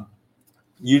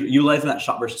utilizing that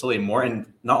shot versatility more. And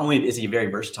not only is he very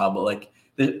versatile, but like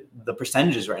the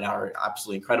percentages right now are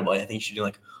absolutely incredible. I think he's shooting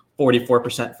like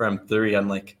 44% from three on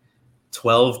like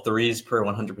 12 threes per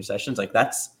 100 possessions. Like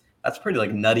that's pretty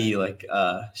like nutty, like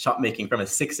shot making from a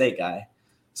 6'8" guy.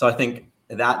 So I think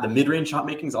that the mid-range shot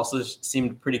making has also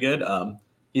seemed pretty good.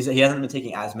 He hasn't been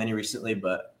taking as many recently,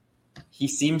 but he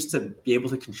seems to be able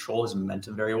to control his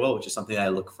momentum very well, which is something that I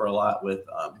look for a lot with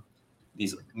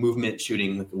these movement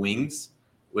shooting with the wings,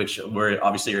 which where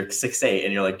obviously you're 6'8"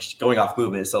 and you're like going off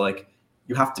movement. So like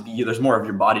you have to be, there's more of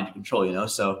your body to control, you know?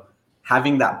 So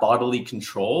having that bodily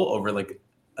control over like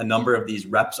a number of these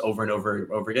reps over and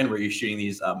over again, where you're shooting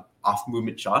these off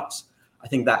movement shots, I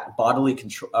think that bodily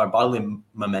control, bodily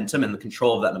momentum and the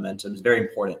control of that momentum is very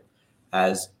important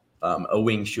as a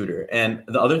wing shooter. And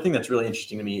the other thing that's really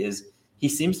interesting to me is he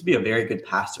seems to be a very good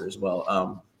passer as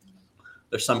well.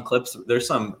 There's some clips, there's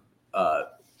some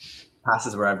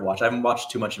passes where I've watched. I haven't watched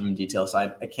too much of him in detail, so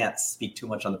I can't speak too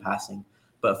much on the passing.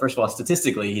 But first of all,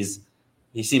 statistically,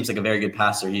 he seems like a very good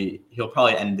passer. He'll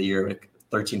probably end the year with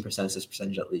 13% assist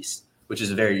percentage at least, which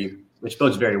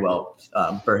bodes very well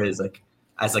for his like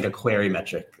as like a query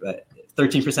metric.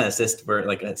 13% assist for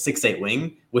like a 6'8"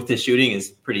 wing with his shooting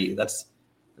is that's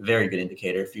a very good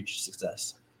indicator of future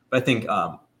success. But I think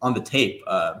on the tape,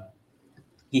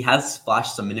 he has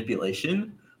flashed some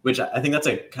manipulation, which I think that's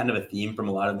a kind of a theme from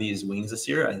a lot of these wings this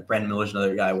year. Brandon Miller's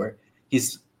another guy where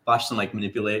he's flashed some like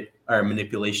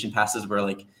manipulation passes where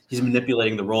like he's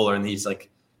manipulating the roller and he's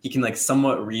like he can like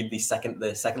somewhat read the second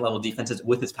level defenses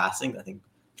with his passing. I think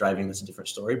driving is a different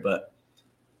story, but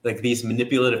like these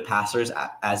manipulative passers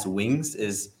as wings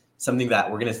is something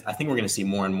that I think we're gonna see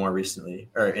more and more recently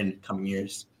or in coming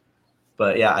years.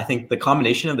 But yeah, I think the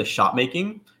combination of the shot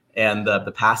making and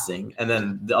the passing, and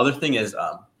then the other thing is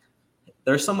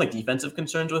there's some like defensive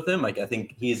concerns with him. Like I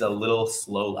think he's a little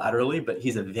slow laterally, but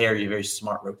he's a very, very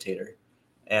smart rotator.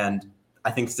 And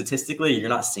I think statistically you're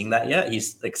not seeing that yet.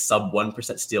 He's like sub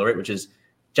 1% steal rate, which is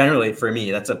generally for me,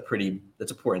 that's a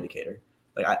poor indicator.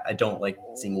 Like I don't like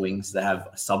seeing wings that have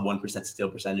sub 1% steal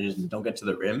percentages and don't get to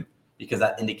the rim because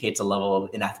that indicates a level of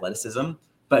inathleticism.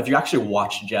 But if you actually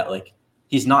watch Jet, like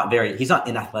he's not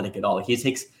inathletic at all. Like he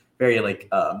takes very like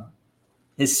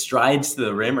his strides to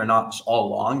the rim are not just all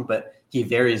long, but he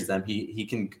varies them.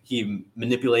 He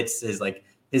manipulates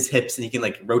his hips and he can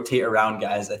like rotate around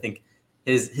guys. I think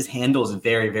his handle is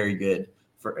very, very good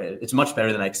it's much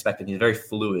better than I expected. He's very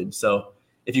fluid. So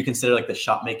if you consider like the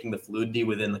shot making, the fluidity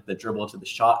within like the dribble to the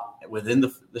shot, within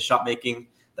the shot making,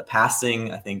 the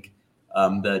passing, I think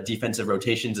the defensive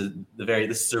rotations,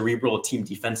 the cerebral team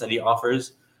defense that he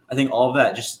offers, I think all of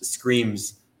that just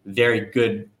screams very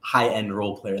good high end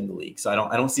role player in the league. So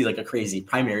I don't see like a crazy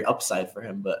primary upside for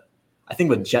him, but I think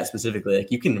with Jet specifically,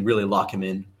 like you can really lock him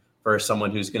in for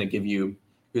someone who's going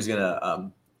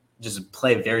to just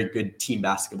play very good team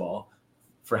basketball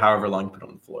for however long you put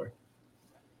on the floor.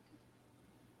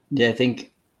 Yeah, I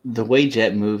think the way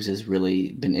Jet moves has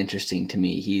really been interesting to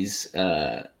me. He's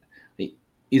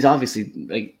obviously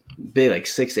like big, like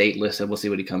 6'8" listed. We'll see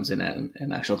what he comes in at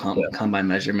in actual combine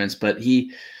measurements. But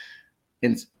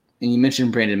and you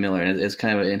mentioned Brandon Miller, and it's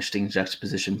kind of an interesting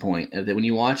juxtaposition point that when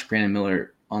you watch Brandon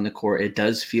Miller on the court, it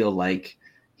does feel like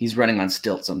he's running on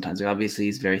stilts sometimes. Like obviously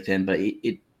he's very thin, but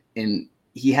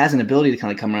he has an ability to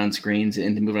kind of come around screens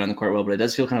and to move around the court well, but it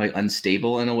does feel kind of like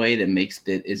unstable in a way that makes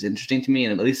it is interesting to me.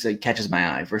 And at least it catches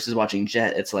my eye versus watching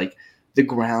Jet. It's like the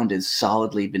ground is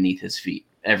solidly beneath his feet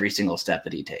every single step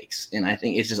that he takes. And I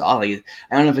think it's just odd. Like,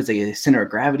 I don't know if it's like his center of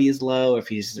gravity is low, or if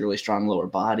he's just a really strong lower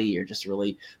body or just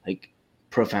really like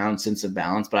profound sense of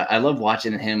balance. But I love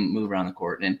watching him move around the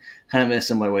court and kind of in a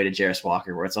similar way to Jarris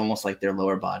Walker, where it's almost like their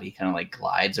lower body kind of like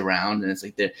glides around, and it's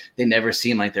like they never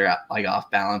seem like they're like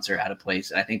off balance or out of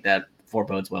place. And I think that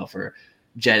forebodes well for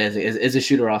Jet as a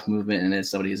shooter off movement and as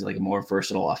somebody who's like a more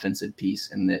versatile offensive piece,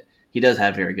 and that he does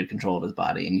have very good control of his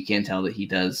body, and you can tell that he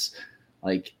does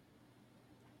like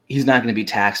he's not going to be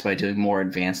taxed by doing more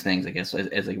advanced things, I guess,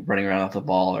 as like running around off the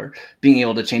ball or being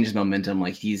able to change his momentum.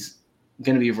 Like he's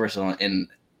going to be versatile in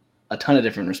a ton of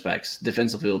different respects.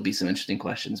 Defensively will be some interesting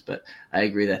questions, but I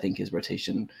agree that I think his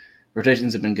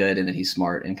rotations have been good and that he's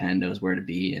smart and kind of knows where to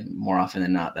be. And more often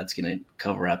than not, that's going to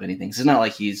cover up anything. So it's not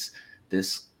like he's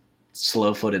this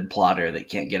slow-footed plotter that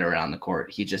can't get around the court.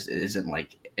 He just isn't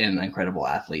like like an incredible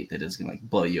athlete that is gonna like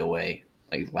blow you away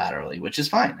like laterally, which is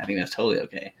fine. I think that's totally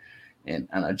okay. And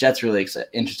I don't know, Jet's really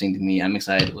interesting to me. I'm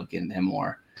excited to look into him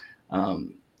more.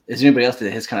 Is there anybody else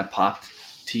that has kind of popped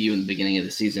to you in the beginning of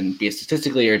the season, be it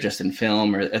statistically or just in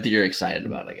film, or that you're excited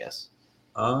about, I guess?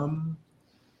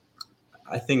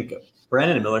 I think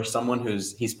Brandon Miller, someone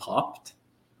he's popped.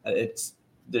 There's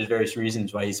various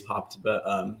reasons why he's popped, but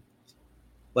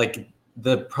like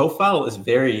the profile is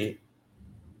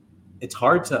it's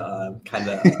hard to kind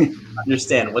of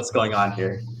understand what's going on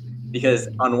here, because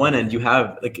on one end you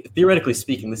have, like, theoretically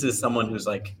speaking, this is someone who's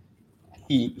like,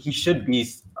 he should be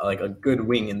like a good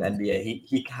wing in the NBA.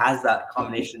 He has that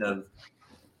combination of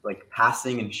like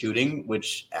passing and shooting,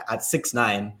 which at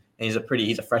 6'9", and he's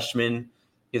a freshman.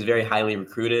 He's very highly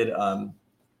recruited.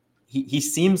 He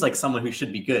seems like someone who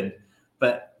should be good,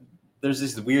 but there's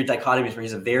this weird dichotomy where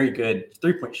he's a very good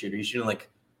 3-point shooter. He's shooting like,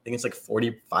 I think it's like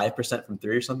 45% from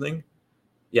three or something.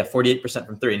 Yeah, 48%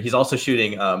 from three, and he's also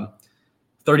shooting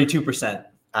 32%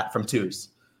 from twos.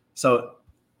 So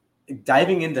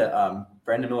diving into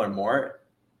Brandon Miller more,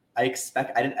 I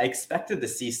expected to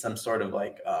see some sort of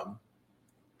like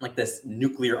this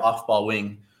nuclear off-ball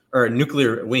wing, or a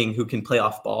nuclear wing who can play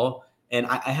off-ball, and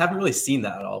I haven't really seen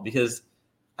that at all, because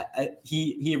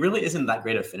he really isn't that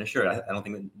great of a finisher. I don't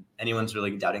think that anyone's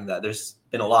really doubting that. There's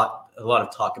been a lot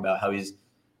of talk about how he's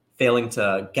failing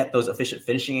to get those efficient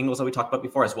finishing angles that we talked about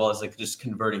before, as well as like just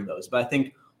converting those. But I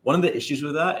think one of the issues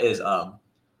with that is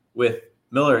with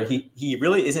Miller, he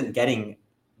really isn't getting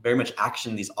very much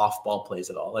action in these off-ball plays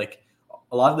at all. Like,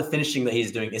 a lot of the finishing that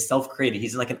he's doing is self-created.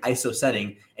 He's in like an ISO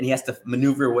setting, and he has to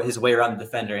maneuver his way around the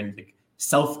defender and like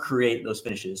self-create those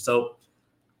finishes. So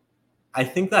I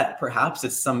think that perhaps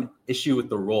it's some issue with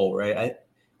the role, right?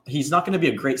 He's not going to be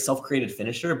a great self-created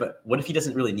finisher, but what if he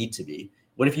doesn't really need to be?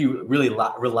 What if you really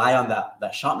rely on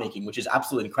that shot making, which is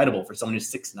absolutely incredible for someone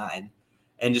who's 6'9",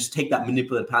 and just take that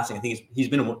manipulative passing? I think he's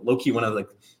been low-key one of like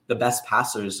the best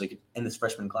passers like in this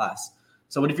freshman class.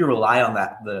 So what if you rely on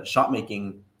the shot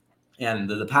making and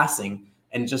the passing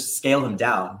and just scale him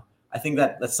down? I think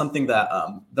that's something that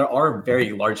there are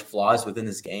very large flaws within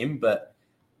this game, but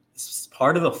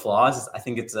part of the flaws is I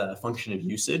think it's a function of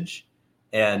usage,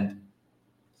 and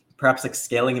perhaps like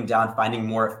scaling him down, finding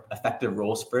more effective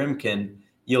roles for him can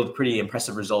yield pretty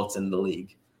impressive results in the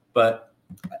league. But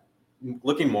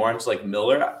looking more into like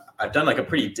Miller, I've done like a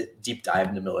pretty deep dive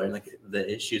into Miller and like the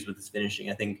issues with his finishing.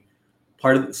 I think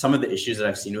some of the issues that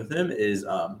I've seen with him is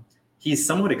he's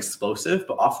somewhat explosive,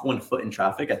 but off one foot in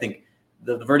traffic. I think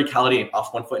the verticality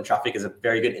off 1 foot in traffic is a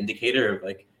very good indicator of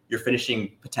like your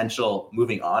finishing potential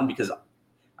moving on, because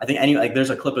I think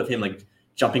there's a clip of him like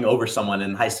jumping over someone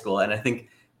in high school, and I think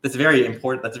that's very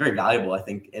important. That's very valuable, I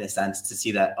think, in a sense, to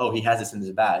see that, oh, he has this in his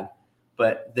bag.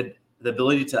 But the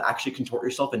ability to actually contort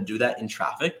yourself and do that in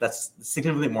traffic, that's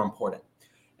significantly more important.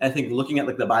 And I think looking at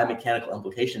like the biomechanical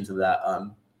implications of that,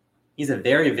 he's a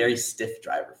very, very stiff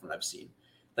driver from what I've seen.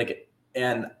 Like,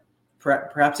 and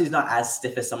perhaps he's not as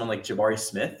stiff as someone like Jabari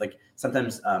Smith. Like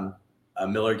sometimes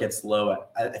Miller gets low.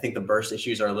 I think the burst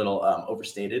issues are a little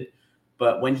overstated,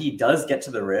 but when he does get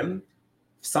to the rim,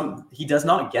 he does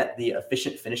not get the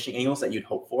efficient finishing angles that you'd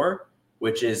hope for,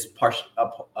 which is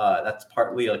that's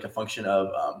partly like a function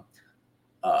of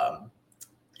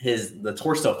the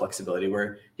torso flexibility,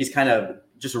 where he's kind of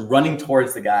just running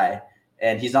towards the guy,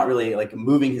 and he's not really like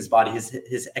moving his body.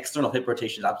 His external hip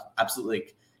rotation is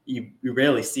absolutely, you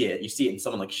rarely see it. You see it in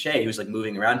someone like Shea, who's like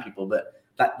moving around people, but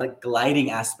that like gliding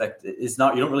aspect is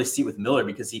not, you don't really see with Miller,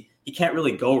 because he can't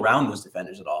really go around those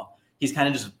defenders at all. He's kind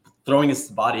of just throwing his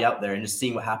body out there and just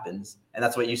seeing what happens. And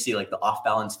that's what you see, like the off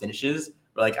balance finishes,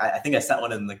 where like, I think I sent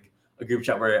one in like a group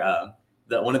chat where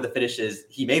one of the finishes,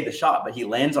 he made the shot, but he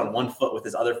lands on 1 foot with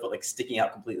his other foot like sticking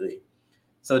out completely.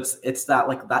 So it's that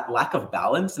like that lack of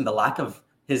balance and the lack of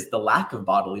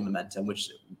bodily momentum,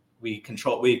 which we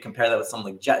compare that with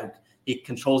someone like Jet, who he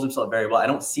controls himself very well. I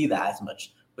don't see that as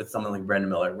much with someone like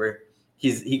Brandon Miller, where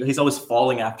he's always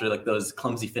falling after like those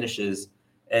clumsy finishes.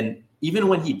 And even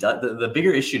when he does, the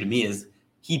bigger issue to me is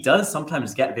he does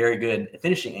sometimes get very good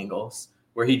finishing angles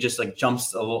where he just like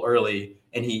jumps a little early,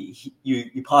 and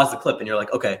you pause the clip and you're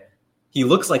like, okay, he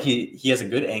looks like he has a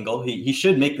good angle. He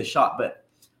should make the shot, but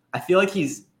I feel like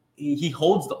he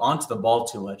holds onto the ball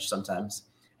too much sometimes.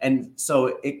 And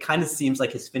so it kind of seems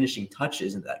like his finishing touch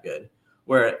isn't that good,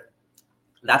 where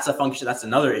that's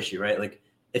another issue, right? Like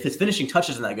if his finishing touch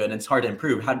isn't that good and it's hard to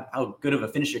improve, how good of a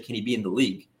finisher can he be in the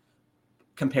league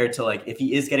compared to like if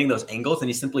he is getting those angles and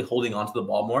he's simply holding onto the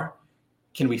ball more,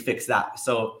 can we fix that?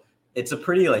 So it's a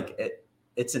pretty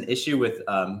it's an issue with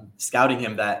scouting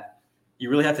him that you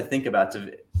really have to think about. It's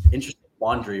an interesting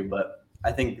laundry, but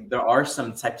I think there are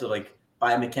some types of like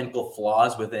biomechanical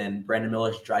flaws within Brandon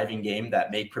Miller's driving game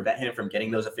that may prevent him from getting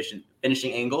those efficient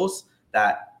finishing angles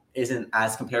that isn't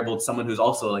as comparable to someone who's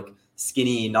also like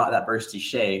skinny, not that bursty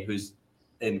Shea, who's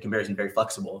in comparison very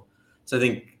flexible. So I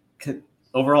think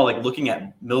overall, like looking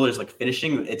at Miller's like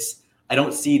finishing, I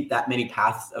don't see that many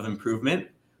paths of improvement,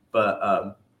 but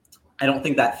I don't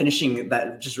think that finishing,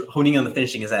 that just honing on the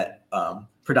finishing is that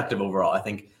productive overall. I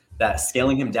think that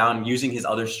scaling him down using his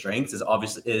other strengths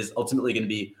is ultimately going to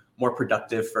be more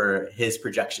productive for his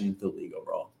projection into the league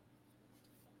overall.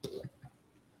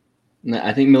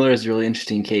 I think Miller is a really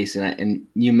interesting case, and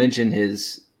you mentioned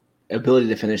his ability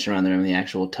to finish around the rim and the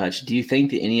actual touch. Do you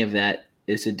think that any of that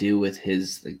is to do with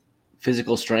his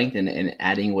physical strength and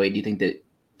adding weight? Do you think that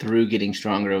through getting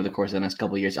stronger over the course of the next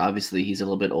couple of years, obviously he's a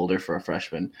little bit older for a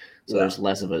freshman, so there's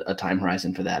less of a time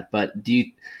horizon for that. But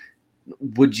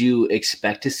would you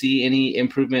expect to see any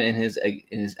improvement in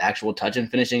his actual touch and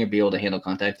finishing, or be able to handle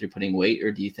contact through putting weight?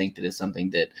 Or do you think that it's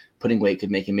something that putting weight could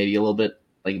make him maybe a little bit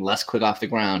like less quick off the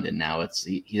ground, and now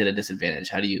he's at a disadvantage?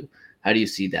 How do you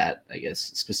see that, I guess,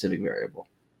 specific variable?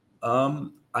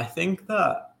 I think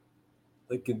that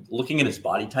like looking at his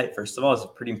body type, first of all, is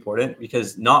pretty important,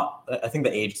 because I think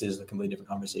the age is a completely different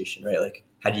conversation, right? Like,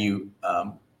 how do you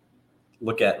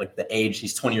look at like the age?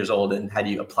 He's 20 years old, and how do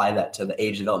you apply that to the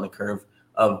age development curve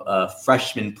of a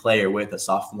freshman player with a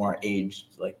sophomore age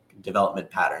like development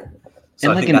pattern? So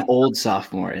and like an old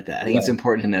sophomore at that. I think it's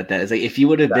important to note that. It's like if you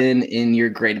would have been in your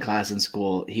grade class in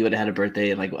school, he would have had a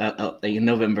birthday like in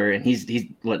November, and he's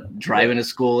driving to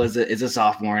school as a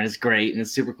sophomore, and it's great and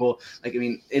it's super cool. Like, I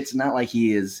mean, it's not like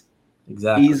he is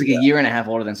exactly. He's like a year and a half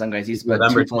older than some guys. He's about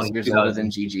 2+ years older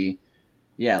than GG.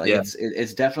 Yeah,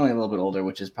 it's definitely a little bit older,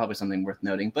 which is probably something worth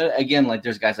noting. But again, like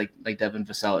there's guys like Devin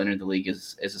Vassell entered the league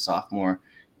as a sophomore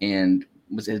and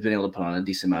has been able to put on a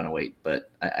decent amount of weight. But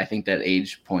I think that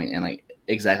age point and like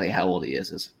exactly how old he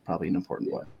is probably an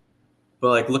important one.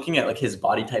 But like looking at like his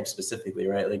body type specifically,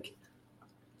 right? Like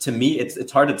to me,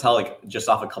 it's hard to tell like just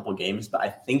off a couple games, but I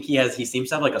think he seems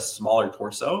to have like a smaller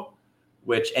torso,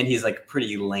 and he's like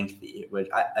pretty lengthy, which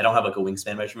I don't have like a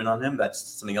wingspan measurement on him. That's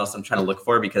something else I'm trying to look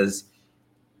for, because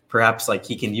perhaps like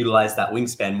he can utilize that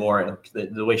wingspan more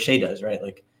the way Shea does, right?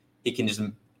 Like he can just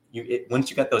once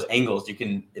you get those angles,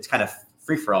 it's kind of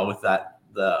free for all with that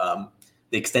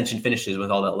the extension finishes with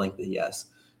all that length that he has.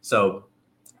 So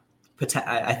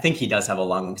I think he does have a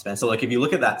long wingspan. So like if you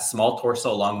look at that small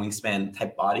torso, long wingspan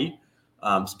type body,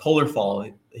 Polar Fall,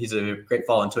 he's a great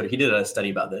follow on Twitter. He did a study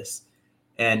about this,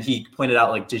 and he pointed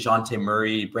out like DeJounte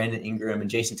Murray, Brandon Ingram, and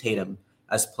Jason Tatum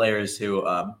as players who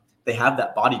they have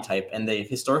that body type, and they've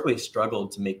historically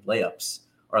struggled to make layups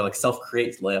or like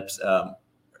self-create layups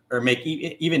or make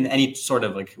even any sort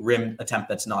of like rim attempt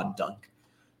that's not dunk.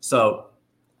 So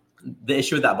the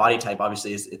issue with that body type,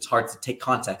 obviously, is it's hard to take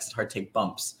context. It's hard to take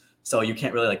bumps. So you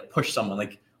can't really like push someone.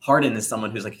 Like Harden is someone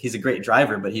who's like, he's a great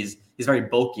driver, but he's very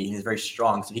bulky and he's very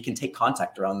strong. So he can take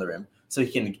contact around the rim. So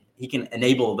he can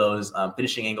enable those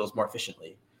finishing angles more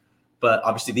efficiently. But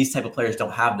obviously these type of players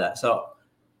don't have that. So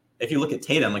if you look at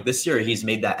Tatum, like this year, he's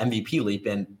made that MVP leap,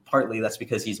 and partly that's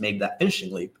because he's made that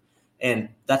finishing leap. And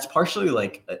that's partially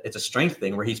like it's a strength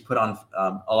thing where he's put on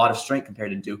a lot of strength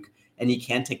compared to Duke, and he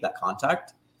can take that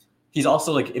contact. He's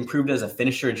also like improved as a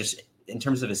finisher just in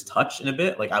terms of his touch in a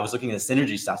bit. Like I was looking at the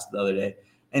synergy stats the other day,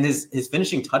 and his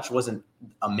finishing touch wasn't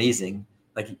amazing.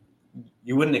 Like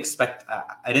you wouldn't expect.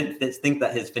 I didn't think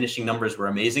that his finishing numbers were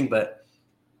amazing, but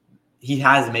he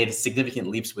has made significant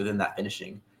leaps within that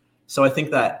finishing. So I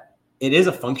think that it is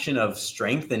a function of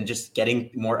strength and just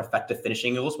getting more effective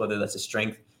finishing angles, whether that's a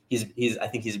strength. I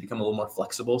think he's become a little more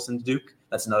flexible since Duke.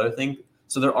 That's another thing.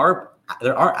 So there are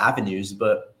avenues,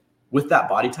 but with that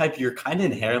body type, you're kind of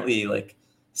inherently like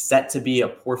set to be a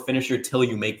poor finisher till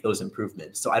you make those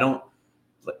improvements. So I don't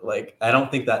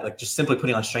think that like just simply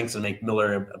putting on strengths will make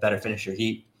Miller a better finisher.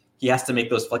 He has to make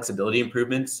those flexibility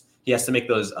improvements. He has to make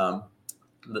those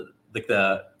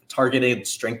the targeted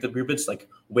strength improvements. Like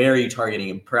where are you targeting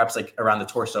him? Perhaps like around the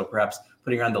torso, perhaps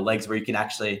putting around the legs where you can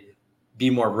actually be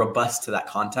more robust to that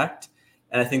contact.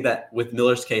 And I think that with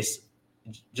Miller's case,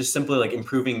 just simply like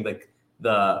improving like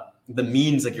the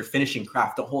means, like your finishing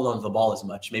craft, don't hold on to the ball as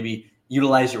much, maybe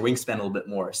utilize your wingspan a little bit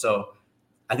more. So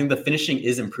I think the finishing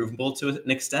is improvable to an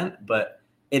extent, but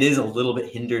it is a little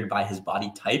bit hindered by his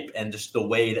body type and just the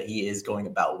way that he is going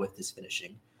about with his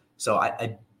finishing. So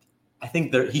I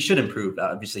think he should improve.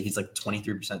 Obviously he's like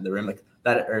 23% of the rim, like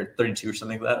that, or 32 or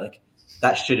something like that. Like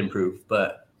that should improve,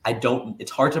 but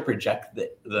it's hard to project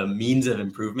the means of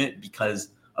improvement because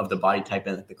of the body type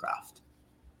and the craft.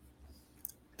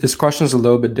 This question is a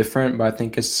little bit different, but I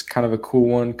think it's kind of a cool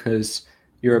one because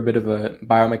you're a bit of a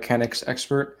biomechanics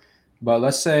expert, but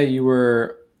let's say you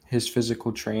were his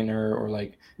physical trainer or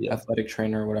like athletic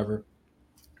trainer or whatever.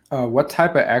 What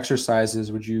type of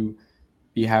exercises would you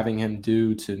be having him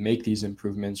do to make these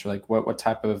improvements, or like what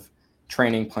type of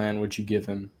training plan would you give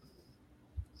him?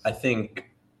 I think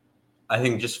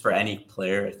just for any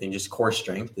player, I think just core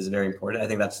strength is very important. I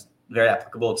think that's very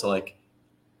applicable to like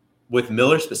with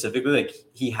Miller specifically. Like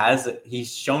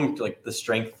he's shown like the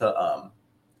strength to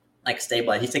like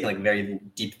stabilize. He's taking like very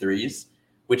deep threes,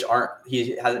 which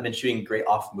he hasn't been shooting great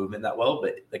off movement that well,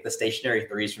 but like the stationary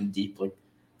threes from deep, like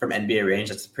from NBA range,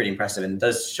 that's pretty impressive and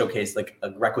does showcase like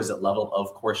a requisite level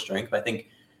of core strength. But I think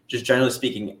just generally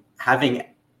speaking, having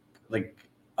like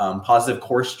positive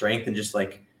core strength and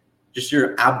just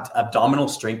your abdominal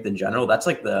strength in general, that's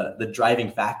like the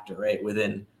driving factor, right?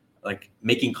 Within like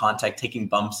making contact, taking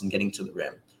bumps, and getting to the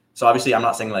rim. So obviously I'm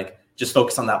not saying like just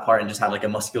focus on that part and just have like a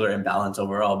muscular imbalance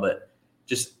overall, but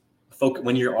just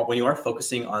when you are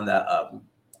focusing on that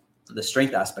the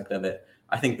strength aspect of it,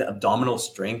 I think the abdominal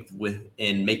strength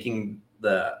in making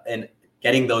and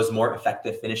getting those more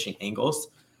effective finishing angles,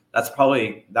 that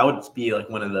would be like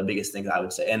one of the biggest things I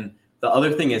would say. And the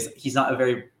other thing is he's not a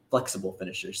very flexible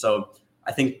finisher. So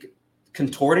I think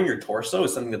contorting your torso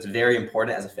is something that's very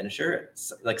important as a finisher.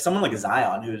 It's like someone like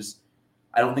Zion,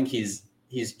 I don't think he's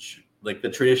like the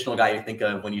traditional guy you think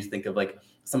of when you think of like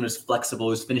someone who's flexible,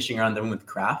 who's finishing around the rim with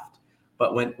craft.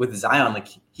 But with Zion, like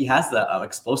he has the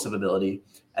explosive ability,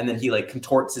 and then he like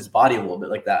contorts his body a little bit,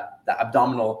 like that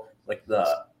abdominal, like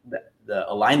the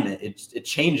alignment, it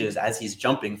changes as he's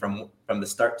jumping from the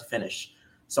start to finish.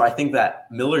 So I think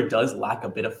that Miller does lack a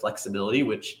bit of flexibility,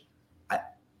 which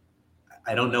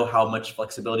I don't know how much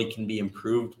flexibility can be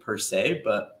improved per se,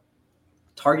 but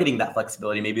targeting that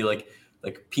flexibility, maybe like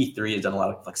P3 has done a lot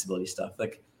of flexibility stuff,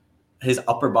 like his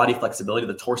upper body flexibility,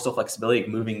 the torso flexibility,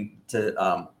 moving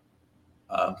to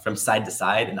from side to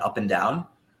side and up and down.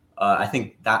 I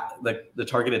think that like the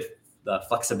targeted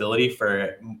flexibility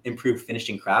for improved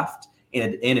finishing craft,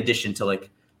 in addition to like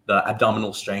the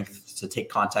abdominal strength to take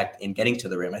contact in getting to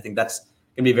the rim, I think that's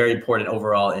going to be very important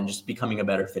overall in just becoming a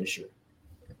better finisher.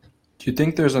 Do you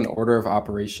think there's an order of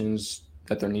operations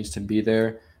that there needs to be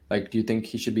there? Like, do you think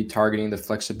he should be targeting the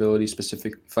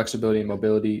specific flexibility and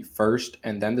mobility first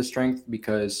and then the strength?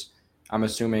 Because I'm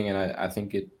assuming, and I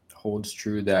think it holds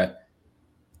true, that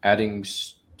adding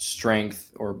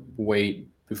strength or weight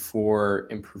before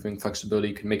improving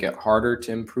flexibility could make it harder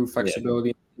to improve flexibility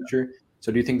in the future.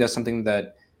 So do you think that's something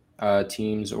that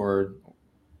teams or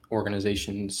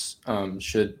organizations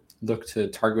should look to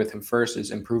target with him first,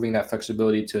 is improving that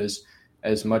flexibility to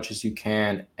as much as you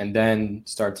can, and then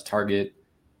start to target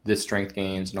the strength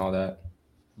gains and all that?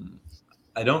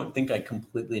 I don't think I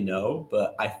completely know,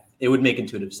 but it would make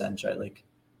intuitive sense, right? Like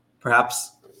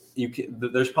perhaps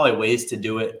there's probably ways to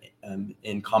do it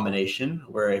in combination,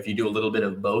 where if you do a little bit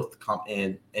of both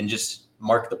and just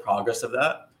mark the progress of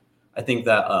that. I think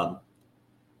that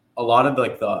a lot of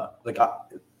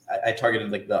I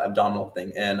targeted like the abdominal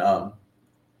thing, and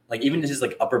like even just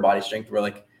like upper body strength, where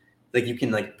like you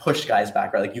can like push guys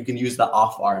back, right? Like you can use the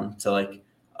off arm to like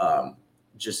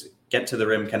just get to the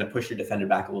rim, kind of push your defender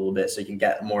back a little bit so you can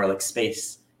get more like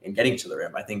space in getting to the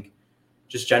rim. I think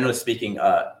just generally speaking,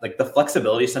 like the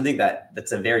flexibility is something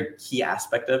that's a very key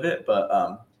aspect of it. But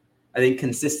I think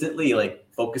consistently like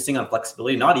focusing on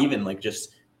flexibility, not even like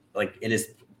just like in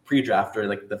his pre-draft or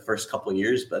like the first couple of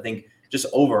years, but I think just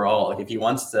overall, like if he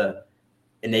wants to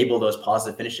enable those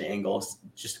positive finishing angles,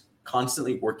 just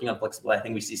constantly working on flexibility. I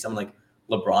think we see someone like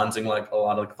LeBron's doing like a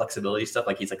lot of like flexibility stuff.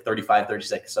 Like he's like 35,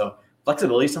 36. So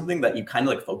flexibility is something that you kind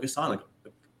of like focus on like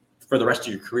for the rest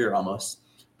of your career almost.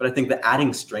 But I think the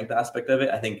adding strength aspect of it,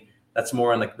 I think that's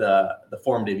more in like the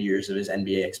formative years of his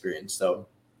NBA experience. So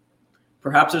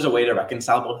perhaps there's a way to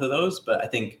reconcile both of those, but I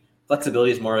think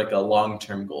flexibility is more like a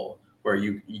long-term goal where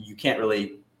you can't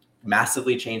really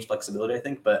massively change flexibility, I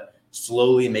think, but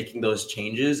slowly making those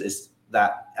changes is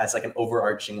that as like an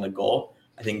overarching like goal.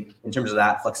 I think in terms of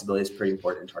that, flexibility is pretty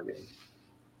important in targeting.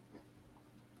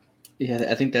 Yeah,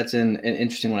 I think that's an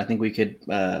interesting one. I think we could,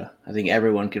 I think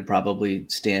everyone could probably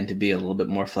stand to be a little bit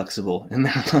more flexible in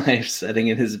their lives. I think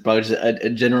it is probably just a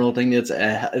general thing that's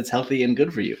it's healthy and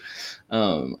good for you.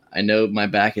 I know my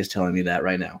back is telling me that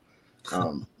right now.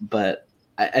 But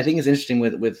I think it's interesting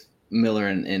with Miller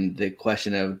and the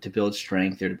question of to build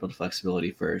strength or to build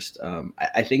flexibility first.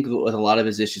 I think with a lot of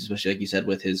his issues, especially like you said,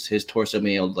 with his torso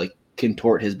being able to like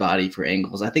contort his body for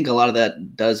angles, I think a lot of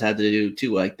that does have to do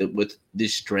too, like with the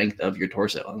strength of your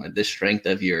torso, like the strength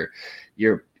of your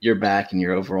back and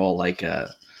your overall like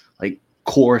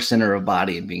core center of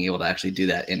body and being able to actually do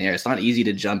that in air. It's not easy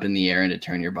to jump in the air and to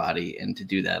turn your body and to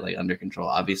do that like under control.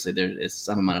 Obviously there is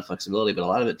some amount of flexibility, but a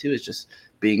lot of it too is just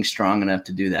being strong enough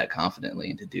to do that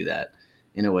confidently and to do that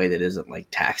in a way that isn't like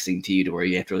taxing to you to where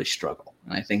you have to really struggle.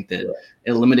 And I think that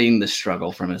eliminating the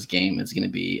struggle from his game is going to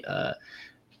be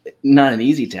not an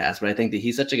easy task, but I think that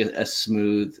he's such a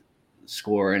smooth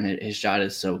scorer and his shot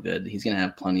is so good. He's going to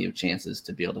have plenty of chances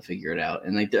to be able to figure it out.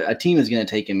 And like a team is going to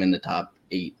take him in the top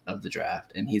 8 of the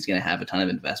draft, and he's going to have a ton of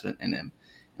investment in him.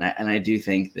 And I do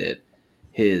think that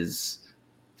his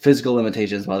physical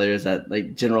limitations, while there is that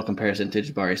like general comparison to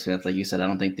Jabari Smith, like you said, I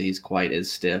don't think that he's quite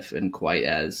as stiff and quite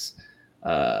as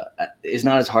it's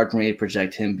not as hard for me to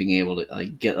project him being able to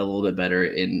like get a little bit better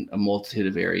in a multitude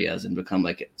of areas and become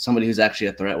like somebody who's actually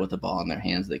a threat with the ball in their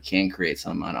hands that can create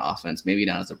some amount of offense, maybe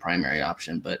not as a primary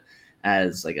option, but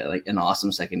as like an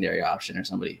awesome secondary option or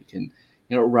somebody who can,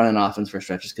 run an offense for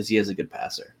stretches because he is a good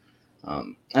passer. I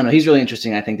don't know. He's really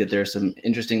interesting. I think that there are some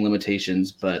interesting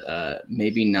limitations, but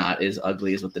maybe not as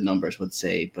ugly as what the numbers would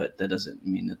say, but that doesn't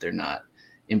mean that they're not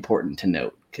important to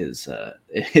note because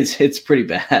it's pretty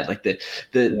bad. Like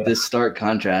the stark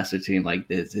contrast between like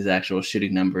his actual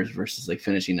shooting numbers versus like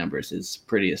finishing numbers is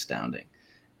pretty astounding.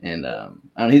 And I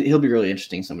don't know, he'll be really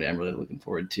interesting. Somebody I'm really looking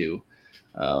forward to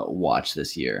watch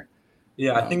this year.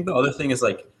 Yeah, I think the other thing is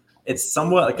like it's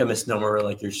somewhat like a misnomer where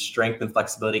like your strength and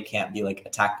flexibility can't be like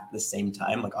attacked at the same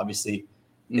time. Like obviously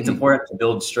it's important to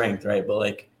build strength, right? But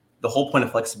like the whole point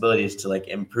of flexibility is to like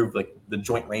improve like the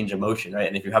joint range of motion, right?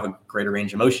 And if you have a greater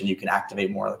range of motion, you can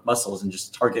activate more like muscles and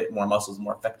just target more muscles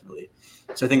more effectively.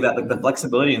 So I think that like the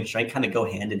flexibility and strength kind of go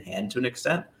hand in hand to an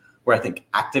extent, where I think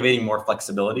activating more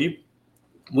flexibility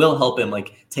will help him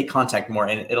like take contact more,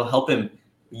 and it'll help him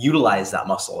utilize that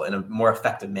muscle in a more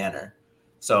effective manner.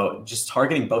 So just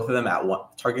targeting both of them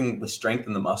targeting the strength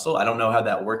and the muscle. I don't know how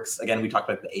that works. Again, we talked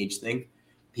about the age thing.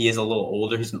 He is a little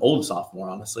older. He's an old sophomore,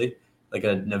 honestly, like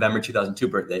a November 2002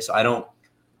 birthday. So I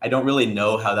don't really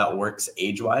know how that works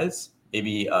age-wise.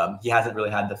 Maybe he hasn't really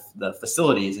had the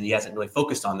facilities and he hasn't really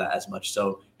focused on that as much.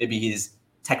 So maybe he's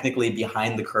technically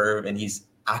behind the curve and his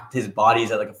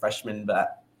body's at like a freshman.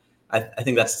 But I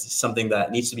think that's something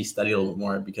that needs to be studied a little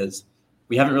more because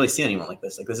we haven't really seen anyone like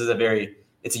this. Like this is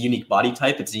it's a unique body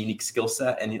type. It's a unique skill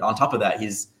set. And on top of that,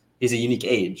 he's a unique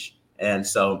age. And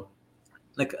so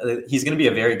like he's going to be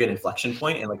a very good inflection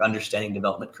point in like understanding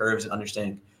development curves and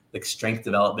understanding like strength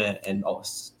development and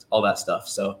all that stuff.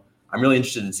 So I'm really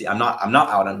interested to see. I'm not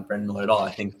out on Brandon Miller at all.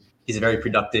 I think he's very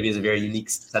productive. He has a very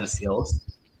unique set of skills,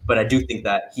 but I do think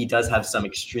that he does have some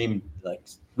extreme like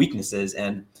weaknesses,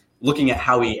 and looking at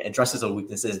how he addresses those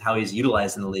weaknesses and how he's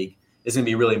utilized in the league is going to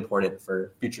be really important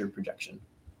for future projection.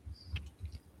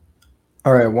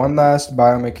 All right, one last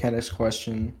biomechanics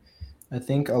question. I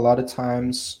think a lot of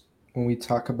times when we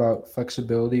talk about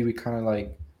flexibility, we kind of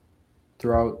like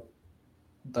throw out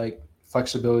like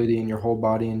flexibility in your whole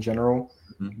body in general.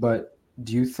 Mm-hmm. But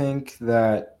do you think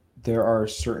that there are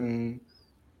certain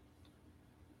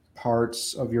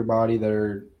parts of your body that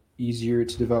are easier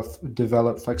to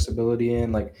develop flexibility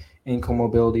in? Like ankle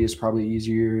mobility is probably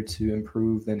easier to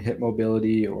improve than hip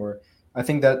mobility, or I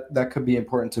think that could be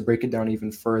important to break it down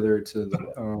even further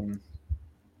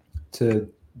to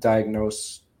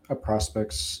diagnose a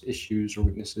prospect's issues or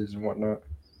weaknesses and whatnot.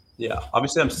 Yeah,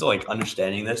 obviously I'm still like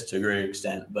understanding this to a great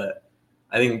extent, but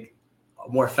I think a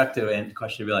more effective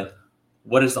question would be like,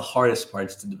 what is the hardest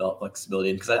parts to develop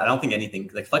flexibility? Because I don't think anything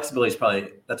like flexibility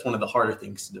is that's one of the harder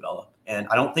things to develop. And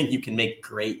I don't think you can make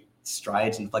great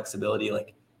strides in flexibility,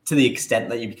 like to the extent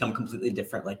that you become completely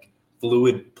different, like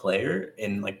fluid player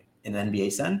in an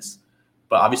NBA sense.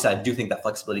 But obviously I do think that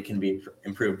flexibility can be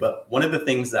improved. But one of the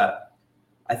things that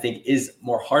I think is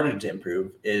more harder to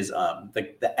improve is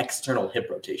the external hip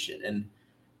rotation. And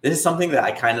this is something that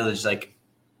I kind of just like,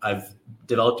 I've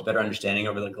developed a better understanding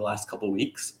over like the last couple of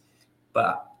weeks.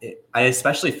 But I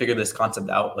especially figured this concept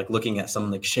out, like looking at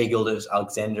someone like Shai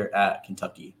Gilgeous-Alexander at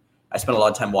Kentucky. I spent a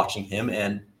lot of time watching him.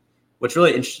 And what's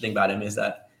really interesting about him is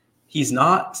that he's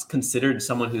not considered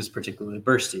someone who's particularly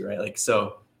bursty, right? Like,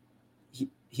 so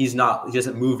he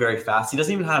doesn't move very fast. He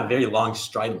doesn't even have very long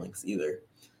stride lengths either.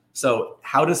 So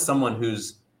how does someone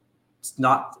who's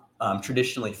not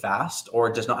traditionally fast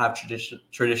or does not have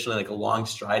traditionally like a long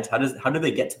strides, how do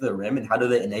they get to the rim and how do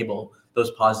they enable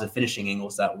those positive finishing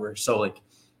angles that we're so like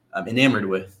enamored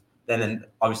with, and then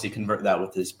obviously convert that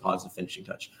with his positive finishing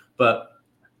touch? But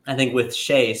I think with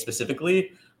Shai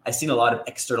specifically, I've seen a lot of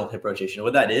external hip rotation.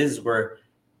 What that is, where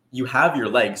you have your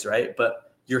legs, right?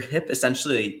 But your hip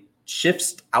essentially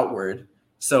shifts outward.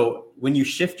 So when you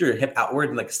shift your hip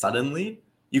outward like suddenly,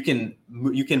 you can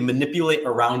manipulate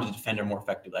around a defender more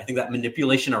effectively. I think that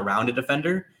manipulation around a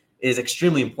defender is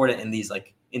extremely important in these,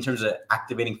 like, in terms of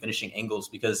activating finishing angles,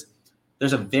 because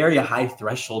there's a very high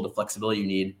threshold of flexibility you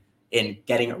need in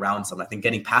getting around someone. I think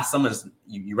getting past someone is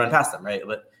you run past them, right?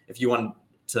 But if you want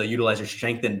to utilize your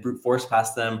strength and brute force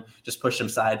past them, just push them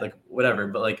side, like whatever.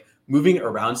 But like moving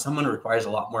around someone requires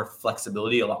a lot more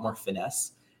flexibility, a lot more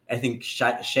finesse. I think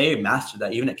Shea mastered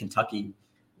that even at Kentucky,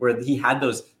 where he had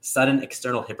those sudden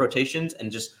external hip rotations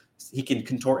and just he can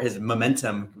contort his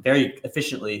momentum very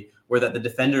efficiently, where that the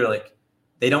defender, like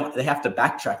they have to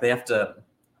backtrack, they have to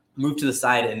move to the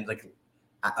side and like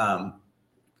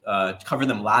cover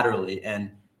them laterally,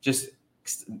 and just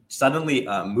suddenly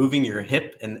moving your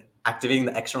hip and activating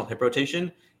the external hip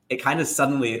rotation, it kind of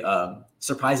suddenly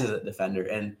surprises a defender.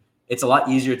 And it's a lot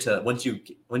easier to, once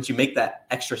you make that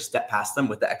extra step past them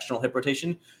with the external hip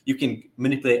rotation, you can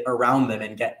manipulate around them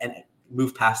and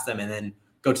move past them and then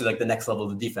go to like the next level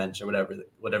of the defense or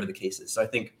whatever the case is. So I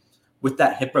think with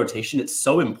that hip rotation, it's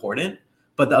so important.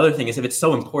 But the other thing is, if it's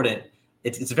so important,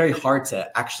 it's very hard to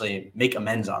actually make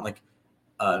amends on. Like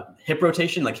hip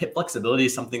rotation, like hip flexibility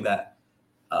is something that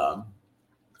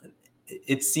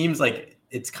it seems like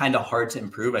it's kind of hard to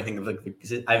improve. I think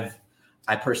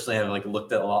I personally have like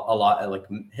looked at a lot at like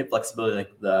hip flexibility,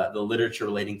 like the literature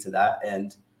relating to that,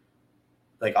 and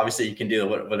like obviously you can do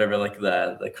whatever like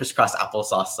the crisscross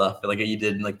applesauce stuff, like you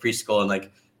did in like preschool, and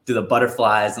like do the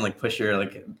butterflies and like push your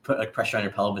put like pressure on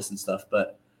your pelvis and stuff.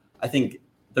 But I think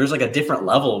there's like a different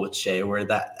level with Shea where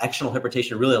that external hip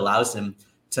rotation really allows him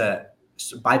to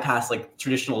bypass like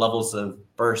traditional levels of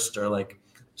burst or like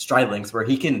stride lengths, where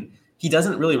he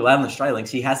doesn't really rely on the stride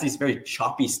lengths. He has these very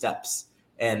choppy steps,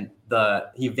 and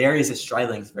he varies his stride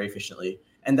lengths very efficiently.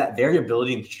 And that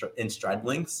variability in stride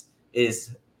lengths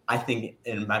is, I think,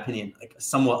 in my opinion, like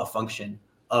somewhat a function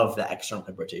of the external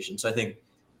hip rotation. So I think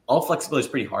all flexibility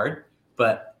is pretty hard,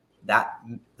 but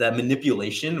the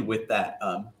manipulation with that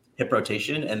hip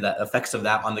rotation and the effects of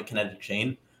that on the kinetic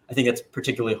chain, I think it's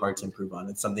particularly hard to improve on.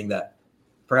 It's something that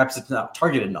perhaps it's not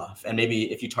targeted enough. And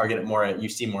maybe if you target it more, you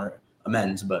see more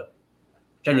amends. But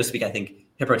generally speaking, I think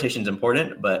hip rotation is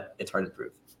important, but it's hard to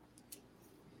improve.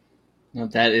 Well,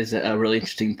 that is a really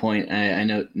interesting point. I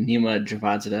know Nima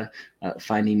Javadzada,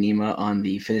 finding Nima on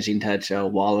the Finishing Touch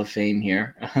Wall of Fame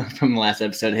here from the last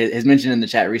episode, has mentioned in the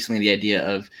chat recently the idea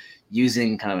of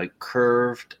using kind of like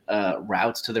curved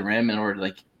routes to the rim in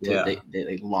order to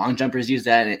long jumpers use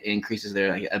that, and it increases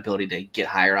their like ability to get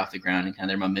higher off the ground and kind of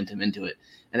their momentum into it.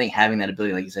 I think having that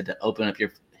ability, like you said, to open up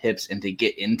your hips and to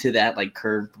get into that like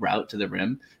curved route to the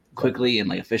rim quickly and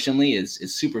like efficiently is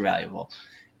super valuable.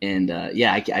 And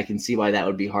I can see why that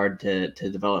would be hard to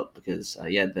develop, because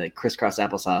the crisscross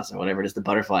applesauce or whatever it is, the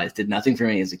butterflies did nothing for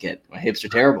me as a kid. My hips are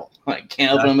terrible. I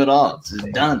can't open them at all. It's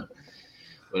just done.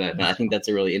 But I think that's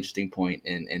a really interesting point,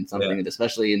 and something that,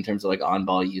 especially in terms of like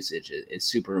on-ball usage, is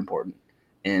super important.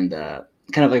 And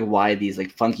kind of like why these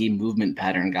like funky movement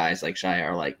pattern guys like Shai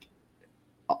are like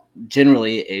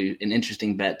generally an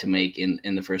interesting bet to make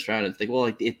in the first round. It's like, well,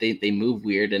 like if they move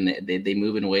weird and they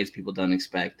move in ways people don't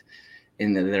expect,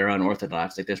 and they're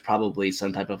unorthodox, like there's probably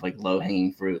some type of like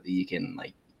low-hanging fruit that you can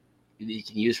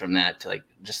use from that to like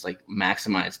just like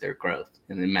maximize their growth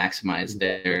and then maximize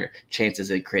their chances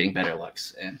at creating better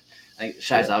looks. And I think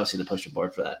Shai's obviously the poster boy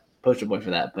for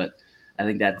that, but I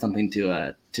think that's something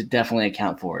to definitely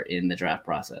account for in the draft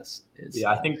process.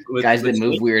 I think guys that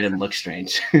move weird and look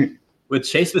strange. With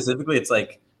Shea specifically, it's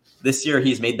like this year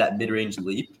he's made that mid-range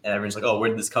leap, and everyone's like, "Oh, where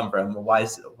did this come from? Why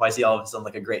is he all of a sudden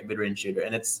like a great mid-range shooter?"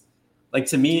 And it's like,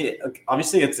 to me,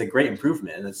 obviously it's a great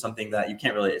improvement, and it's something that you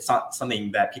can't really, it's not something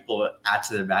that people add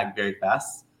to their bag very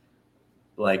fast.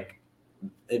 Like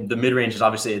the mid-range is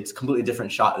obviously, it's a completely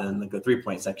different shot than like the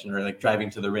 3-point section or like driving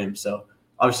to the rim. So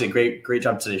obviously great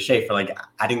job to Shea for like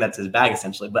adding that to his bag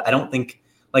essentially. But I don't think,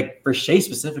 like for Shea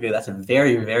specifically, that's a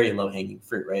very, very low hanging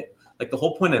fruit, right? Like the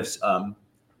whole point of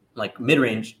like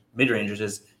mid-rangers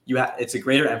is it's a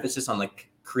greater emphasis on like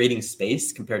creating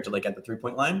space compared to like at the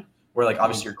 3-point line, where like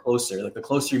obviously you're closer. Like the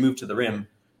closer you move to the rim,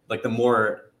 like the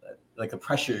more like the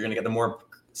pressure you're gonna get, the more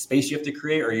space you have to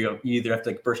create, or you either have to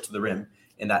like burst to the rim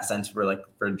in that sense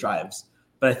for drives.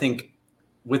 But I think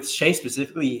with Shea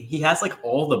specifically, he has like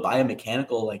all the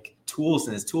biomechanical like tools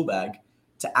in his tool bag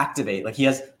to activate. Like he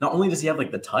has, not only does he have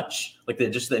like the touch, like the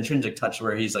intrinsic touch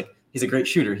where he's a great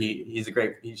shooter. He's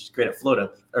great at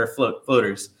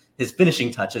floaters. His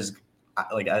finishing touch is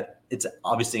it's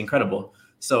obviously incredible.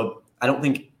 So I don't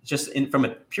think, just from a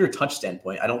pure touch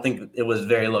standpoint, I don't think it was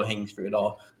very low hanging fruit at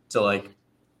all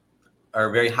or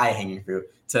very high hanging fruit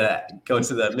to go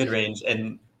to the mid range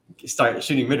and start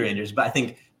shooting mid rangers. But I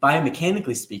think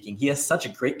biomechanically speaking, he has such a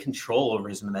great control over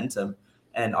his momentum.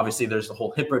 And obviously there's the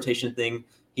whole hip rotation thing.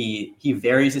 He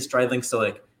varies his stride length. So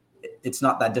like, it's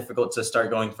not that difficult to start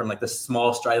going from like the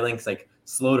small stride lengths, like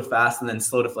slow to fast, and then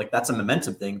slow to like, that's a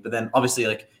momentum thing. But then obviously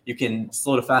like you can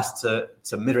slow to fast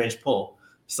to mid-range pull.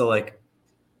 So like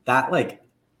that, like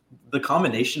the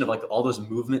combination of like all those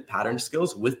movement pattern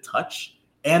skills with touch,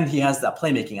 and he has that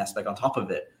playmaking aspect on top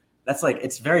of it. That's like,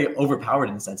 it's very overpowered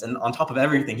in a sense. And on top of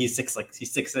everything, he's 6'6",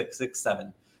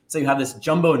 6'7". So you have this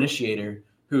jumbo initiator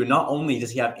who not only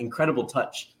does he have incredible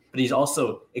touch, but he's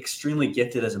also extremely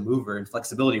gifted as a mover and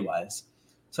flexibility wise.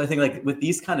 So I think like with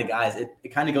these kind of guys,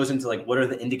 it kind of goes into like, what are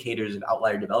the indicators of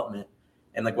outlier development,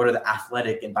 and like what are the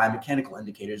athletic and biomechanical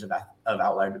indicators of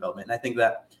outlier development. And I think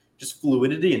that just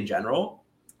fluidity in general,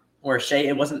 where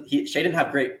Shea didn't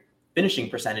have great finishing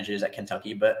percentages at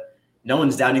Kentucky, but no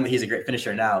one's doubting that he's a great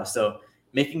finisher now. So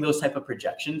making those type of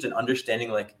projections and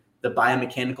understanding like the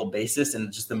biomechanical basis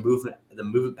and just the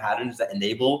movement patterns that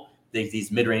enable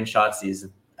these mid-range shots, these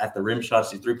at the rim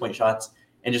shots, these 3-point shots,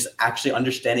 and just actually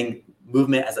understanding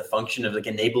movement as a function of like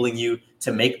enabling you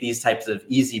to make these types of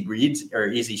easy reads or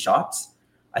easy shots.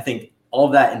 I think all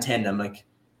of that in tandem, like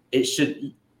you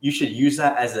should use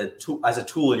that as a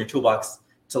tool in your toolbox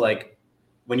to like,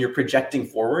 when you're projecting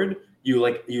forward, you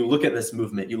look at this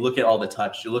movement, you look at all the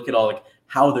touch, you look at all like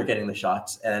how they're getting the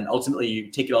shots, and ultimately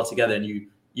you take it all together and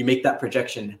you make that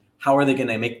projection. How are they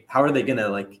gonna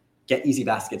like get easy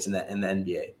baskets in the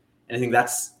NBA? And I think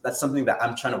that's something that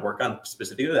I'm trying to work on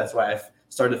specifically. That's why I've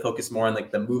started to focus more on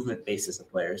like the movement basis of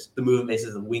players, the movement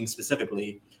basis of wings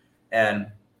specifically, and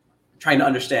trying to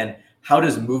understand how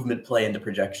does movement play into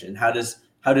projection? How does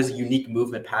unique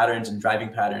movement patterns and driving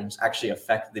patterns actually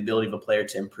affect the ability of a player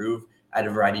to improve at a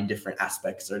variety of different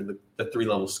aspects, or the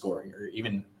 3-level scoring, or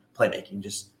even playmaking?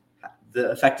 Just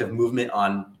the effect of movement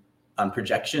on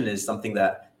projection is something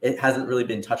that it hasn't really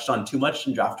been touched on too much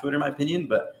in draft Twitter, in my opinion,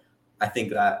 but I think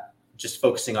that just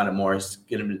focusing on it more is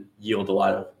going to yield a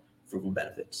lot of fruitful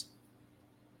benefits.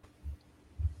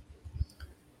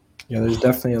 Yeah, there's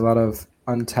definitely a lot of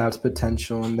untapped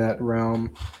potential in that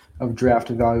realm of draft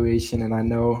evaluation, and I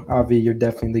know, Avi, you're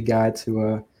definitely the guy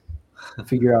to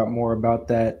figure out more about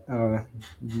that.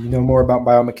 You know more about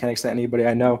biomechanics than anybody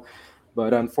I know,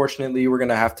 but unfortunately, we're going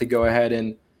to have to go ahead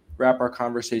and wrap our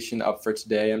conversation up for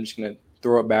today. I'm just going to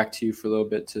throw it back to you for a little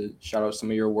bit to shout out some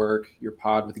of your work, your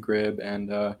pod with Grib,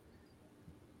 and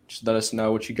just let us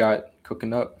know what you got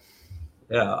cooking up.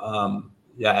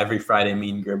 Yeah, every Friday, me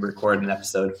and Grib record an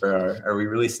episode we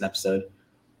release an episode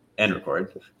and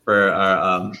record for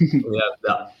our we have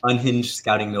the Unhinged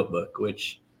Scouting Notebook,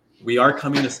 which we are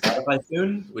coming to Spotify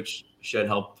soon, which should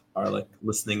help our like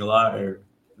listening a lot or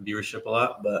viewership a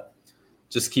lot. But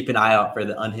just keep an eye out for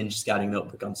the Unhinged Scouting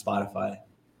Notebook on Spotify,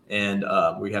 and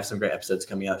we have some great episodes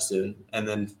coming out soon. And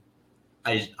then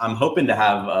I'm hoping to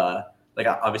have like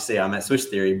obviously I'm at Switch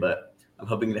Theory, but I'm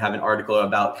hoping to have an article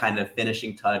about kind of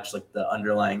finishing touch, like the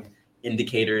underlying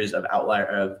indicators of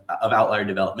outlier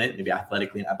development, maybe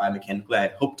athletically and biomechanically.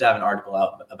 I hope to have an article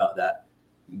out about that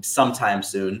sometime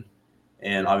soon,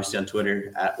 and obviously on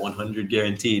Twitter at 100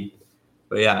 guaranteed.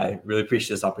 But yeah, I really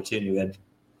appreciate this opportunity. We had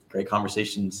great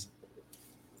conversations.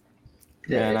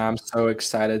 Yeah, and I'm so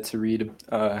excited to read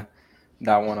that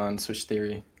one on Switch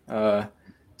Theory.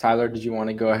 Tyler, did you want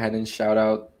to go ahead and shout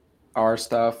out our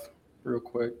stuff real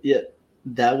quick? Yeah,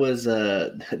 that was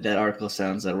that article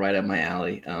sounds right up my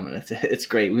alley. And it's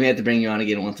great. We have to bring you on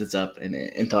again once it's up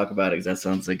and talk about it, because that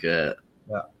sounds like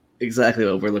exactly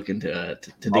what we're looking to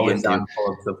dig into. Down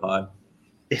pull up the pod.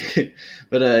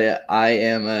 But I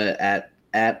am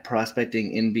at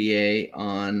Prospecting NBA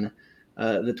on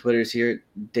the Twitters here.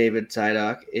 David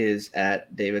Sidock is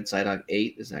at David Sidock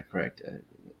 8. Is that correct?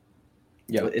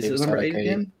 Yeah. Is it number 8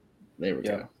 again? There we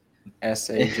go.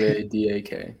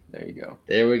 SAJDAK. There you go.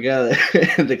 There we go.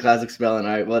 The classic spelling.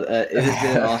 All right. Well, it has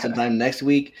been an awesome time. Next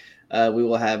week, we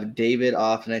will have David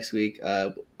off next week.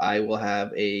 I will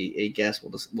have a guest.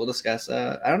 We'll discuss.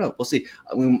 I don't know. We'll see.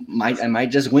 I might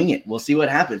just wing it. We'll see what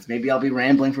happens. Maybe I'll be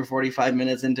rambling for 45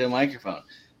 minutes into a microphone.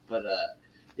 But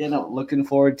looking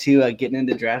forward to getting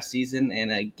into draft season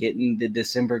and getting the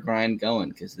December grind going,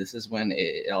 because this is when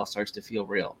it all starts to feel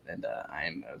real. And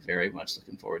I'm very much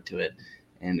looking forward to it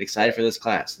and excited for this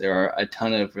class. There are a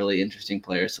ton of really interesting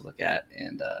players to look at,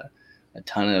 and a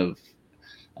ton of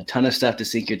stuff to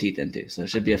sink your teeth into. So it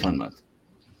should be a fun month.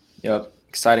 Yep.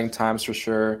 Exciting times for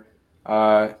sure.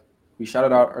 We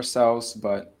shouted out ourselves,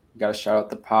 but we got to shout out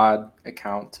the pod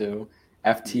account too,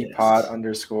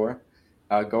 ftpod_.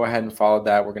 Go ahead and follow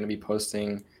that. We're going to be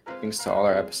posting links to all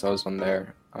our episodes on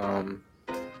there.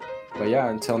 But yeah,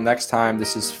 until next time,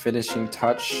 this is Finishing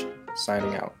Touch.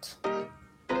 signing out.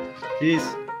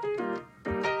 Peace.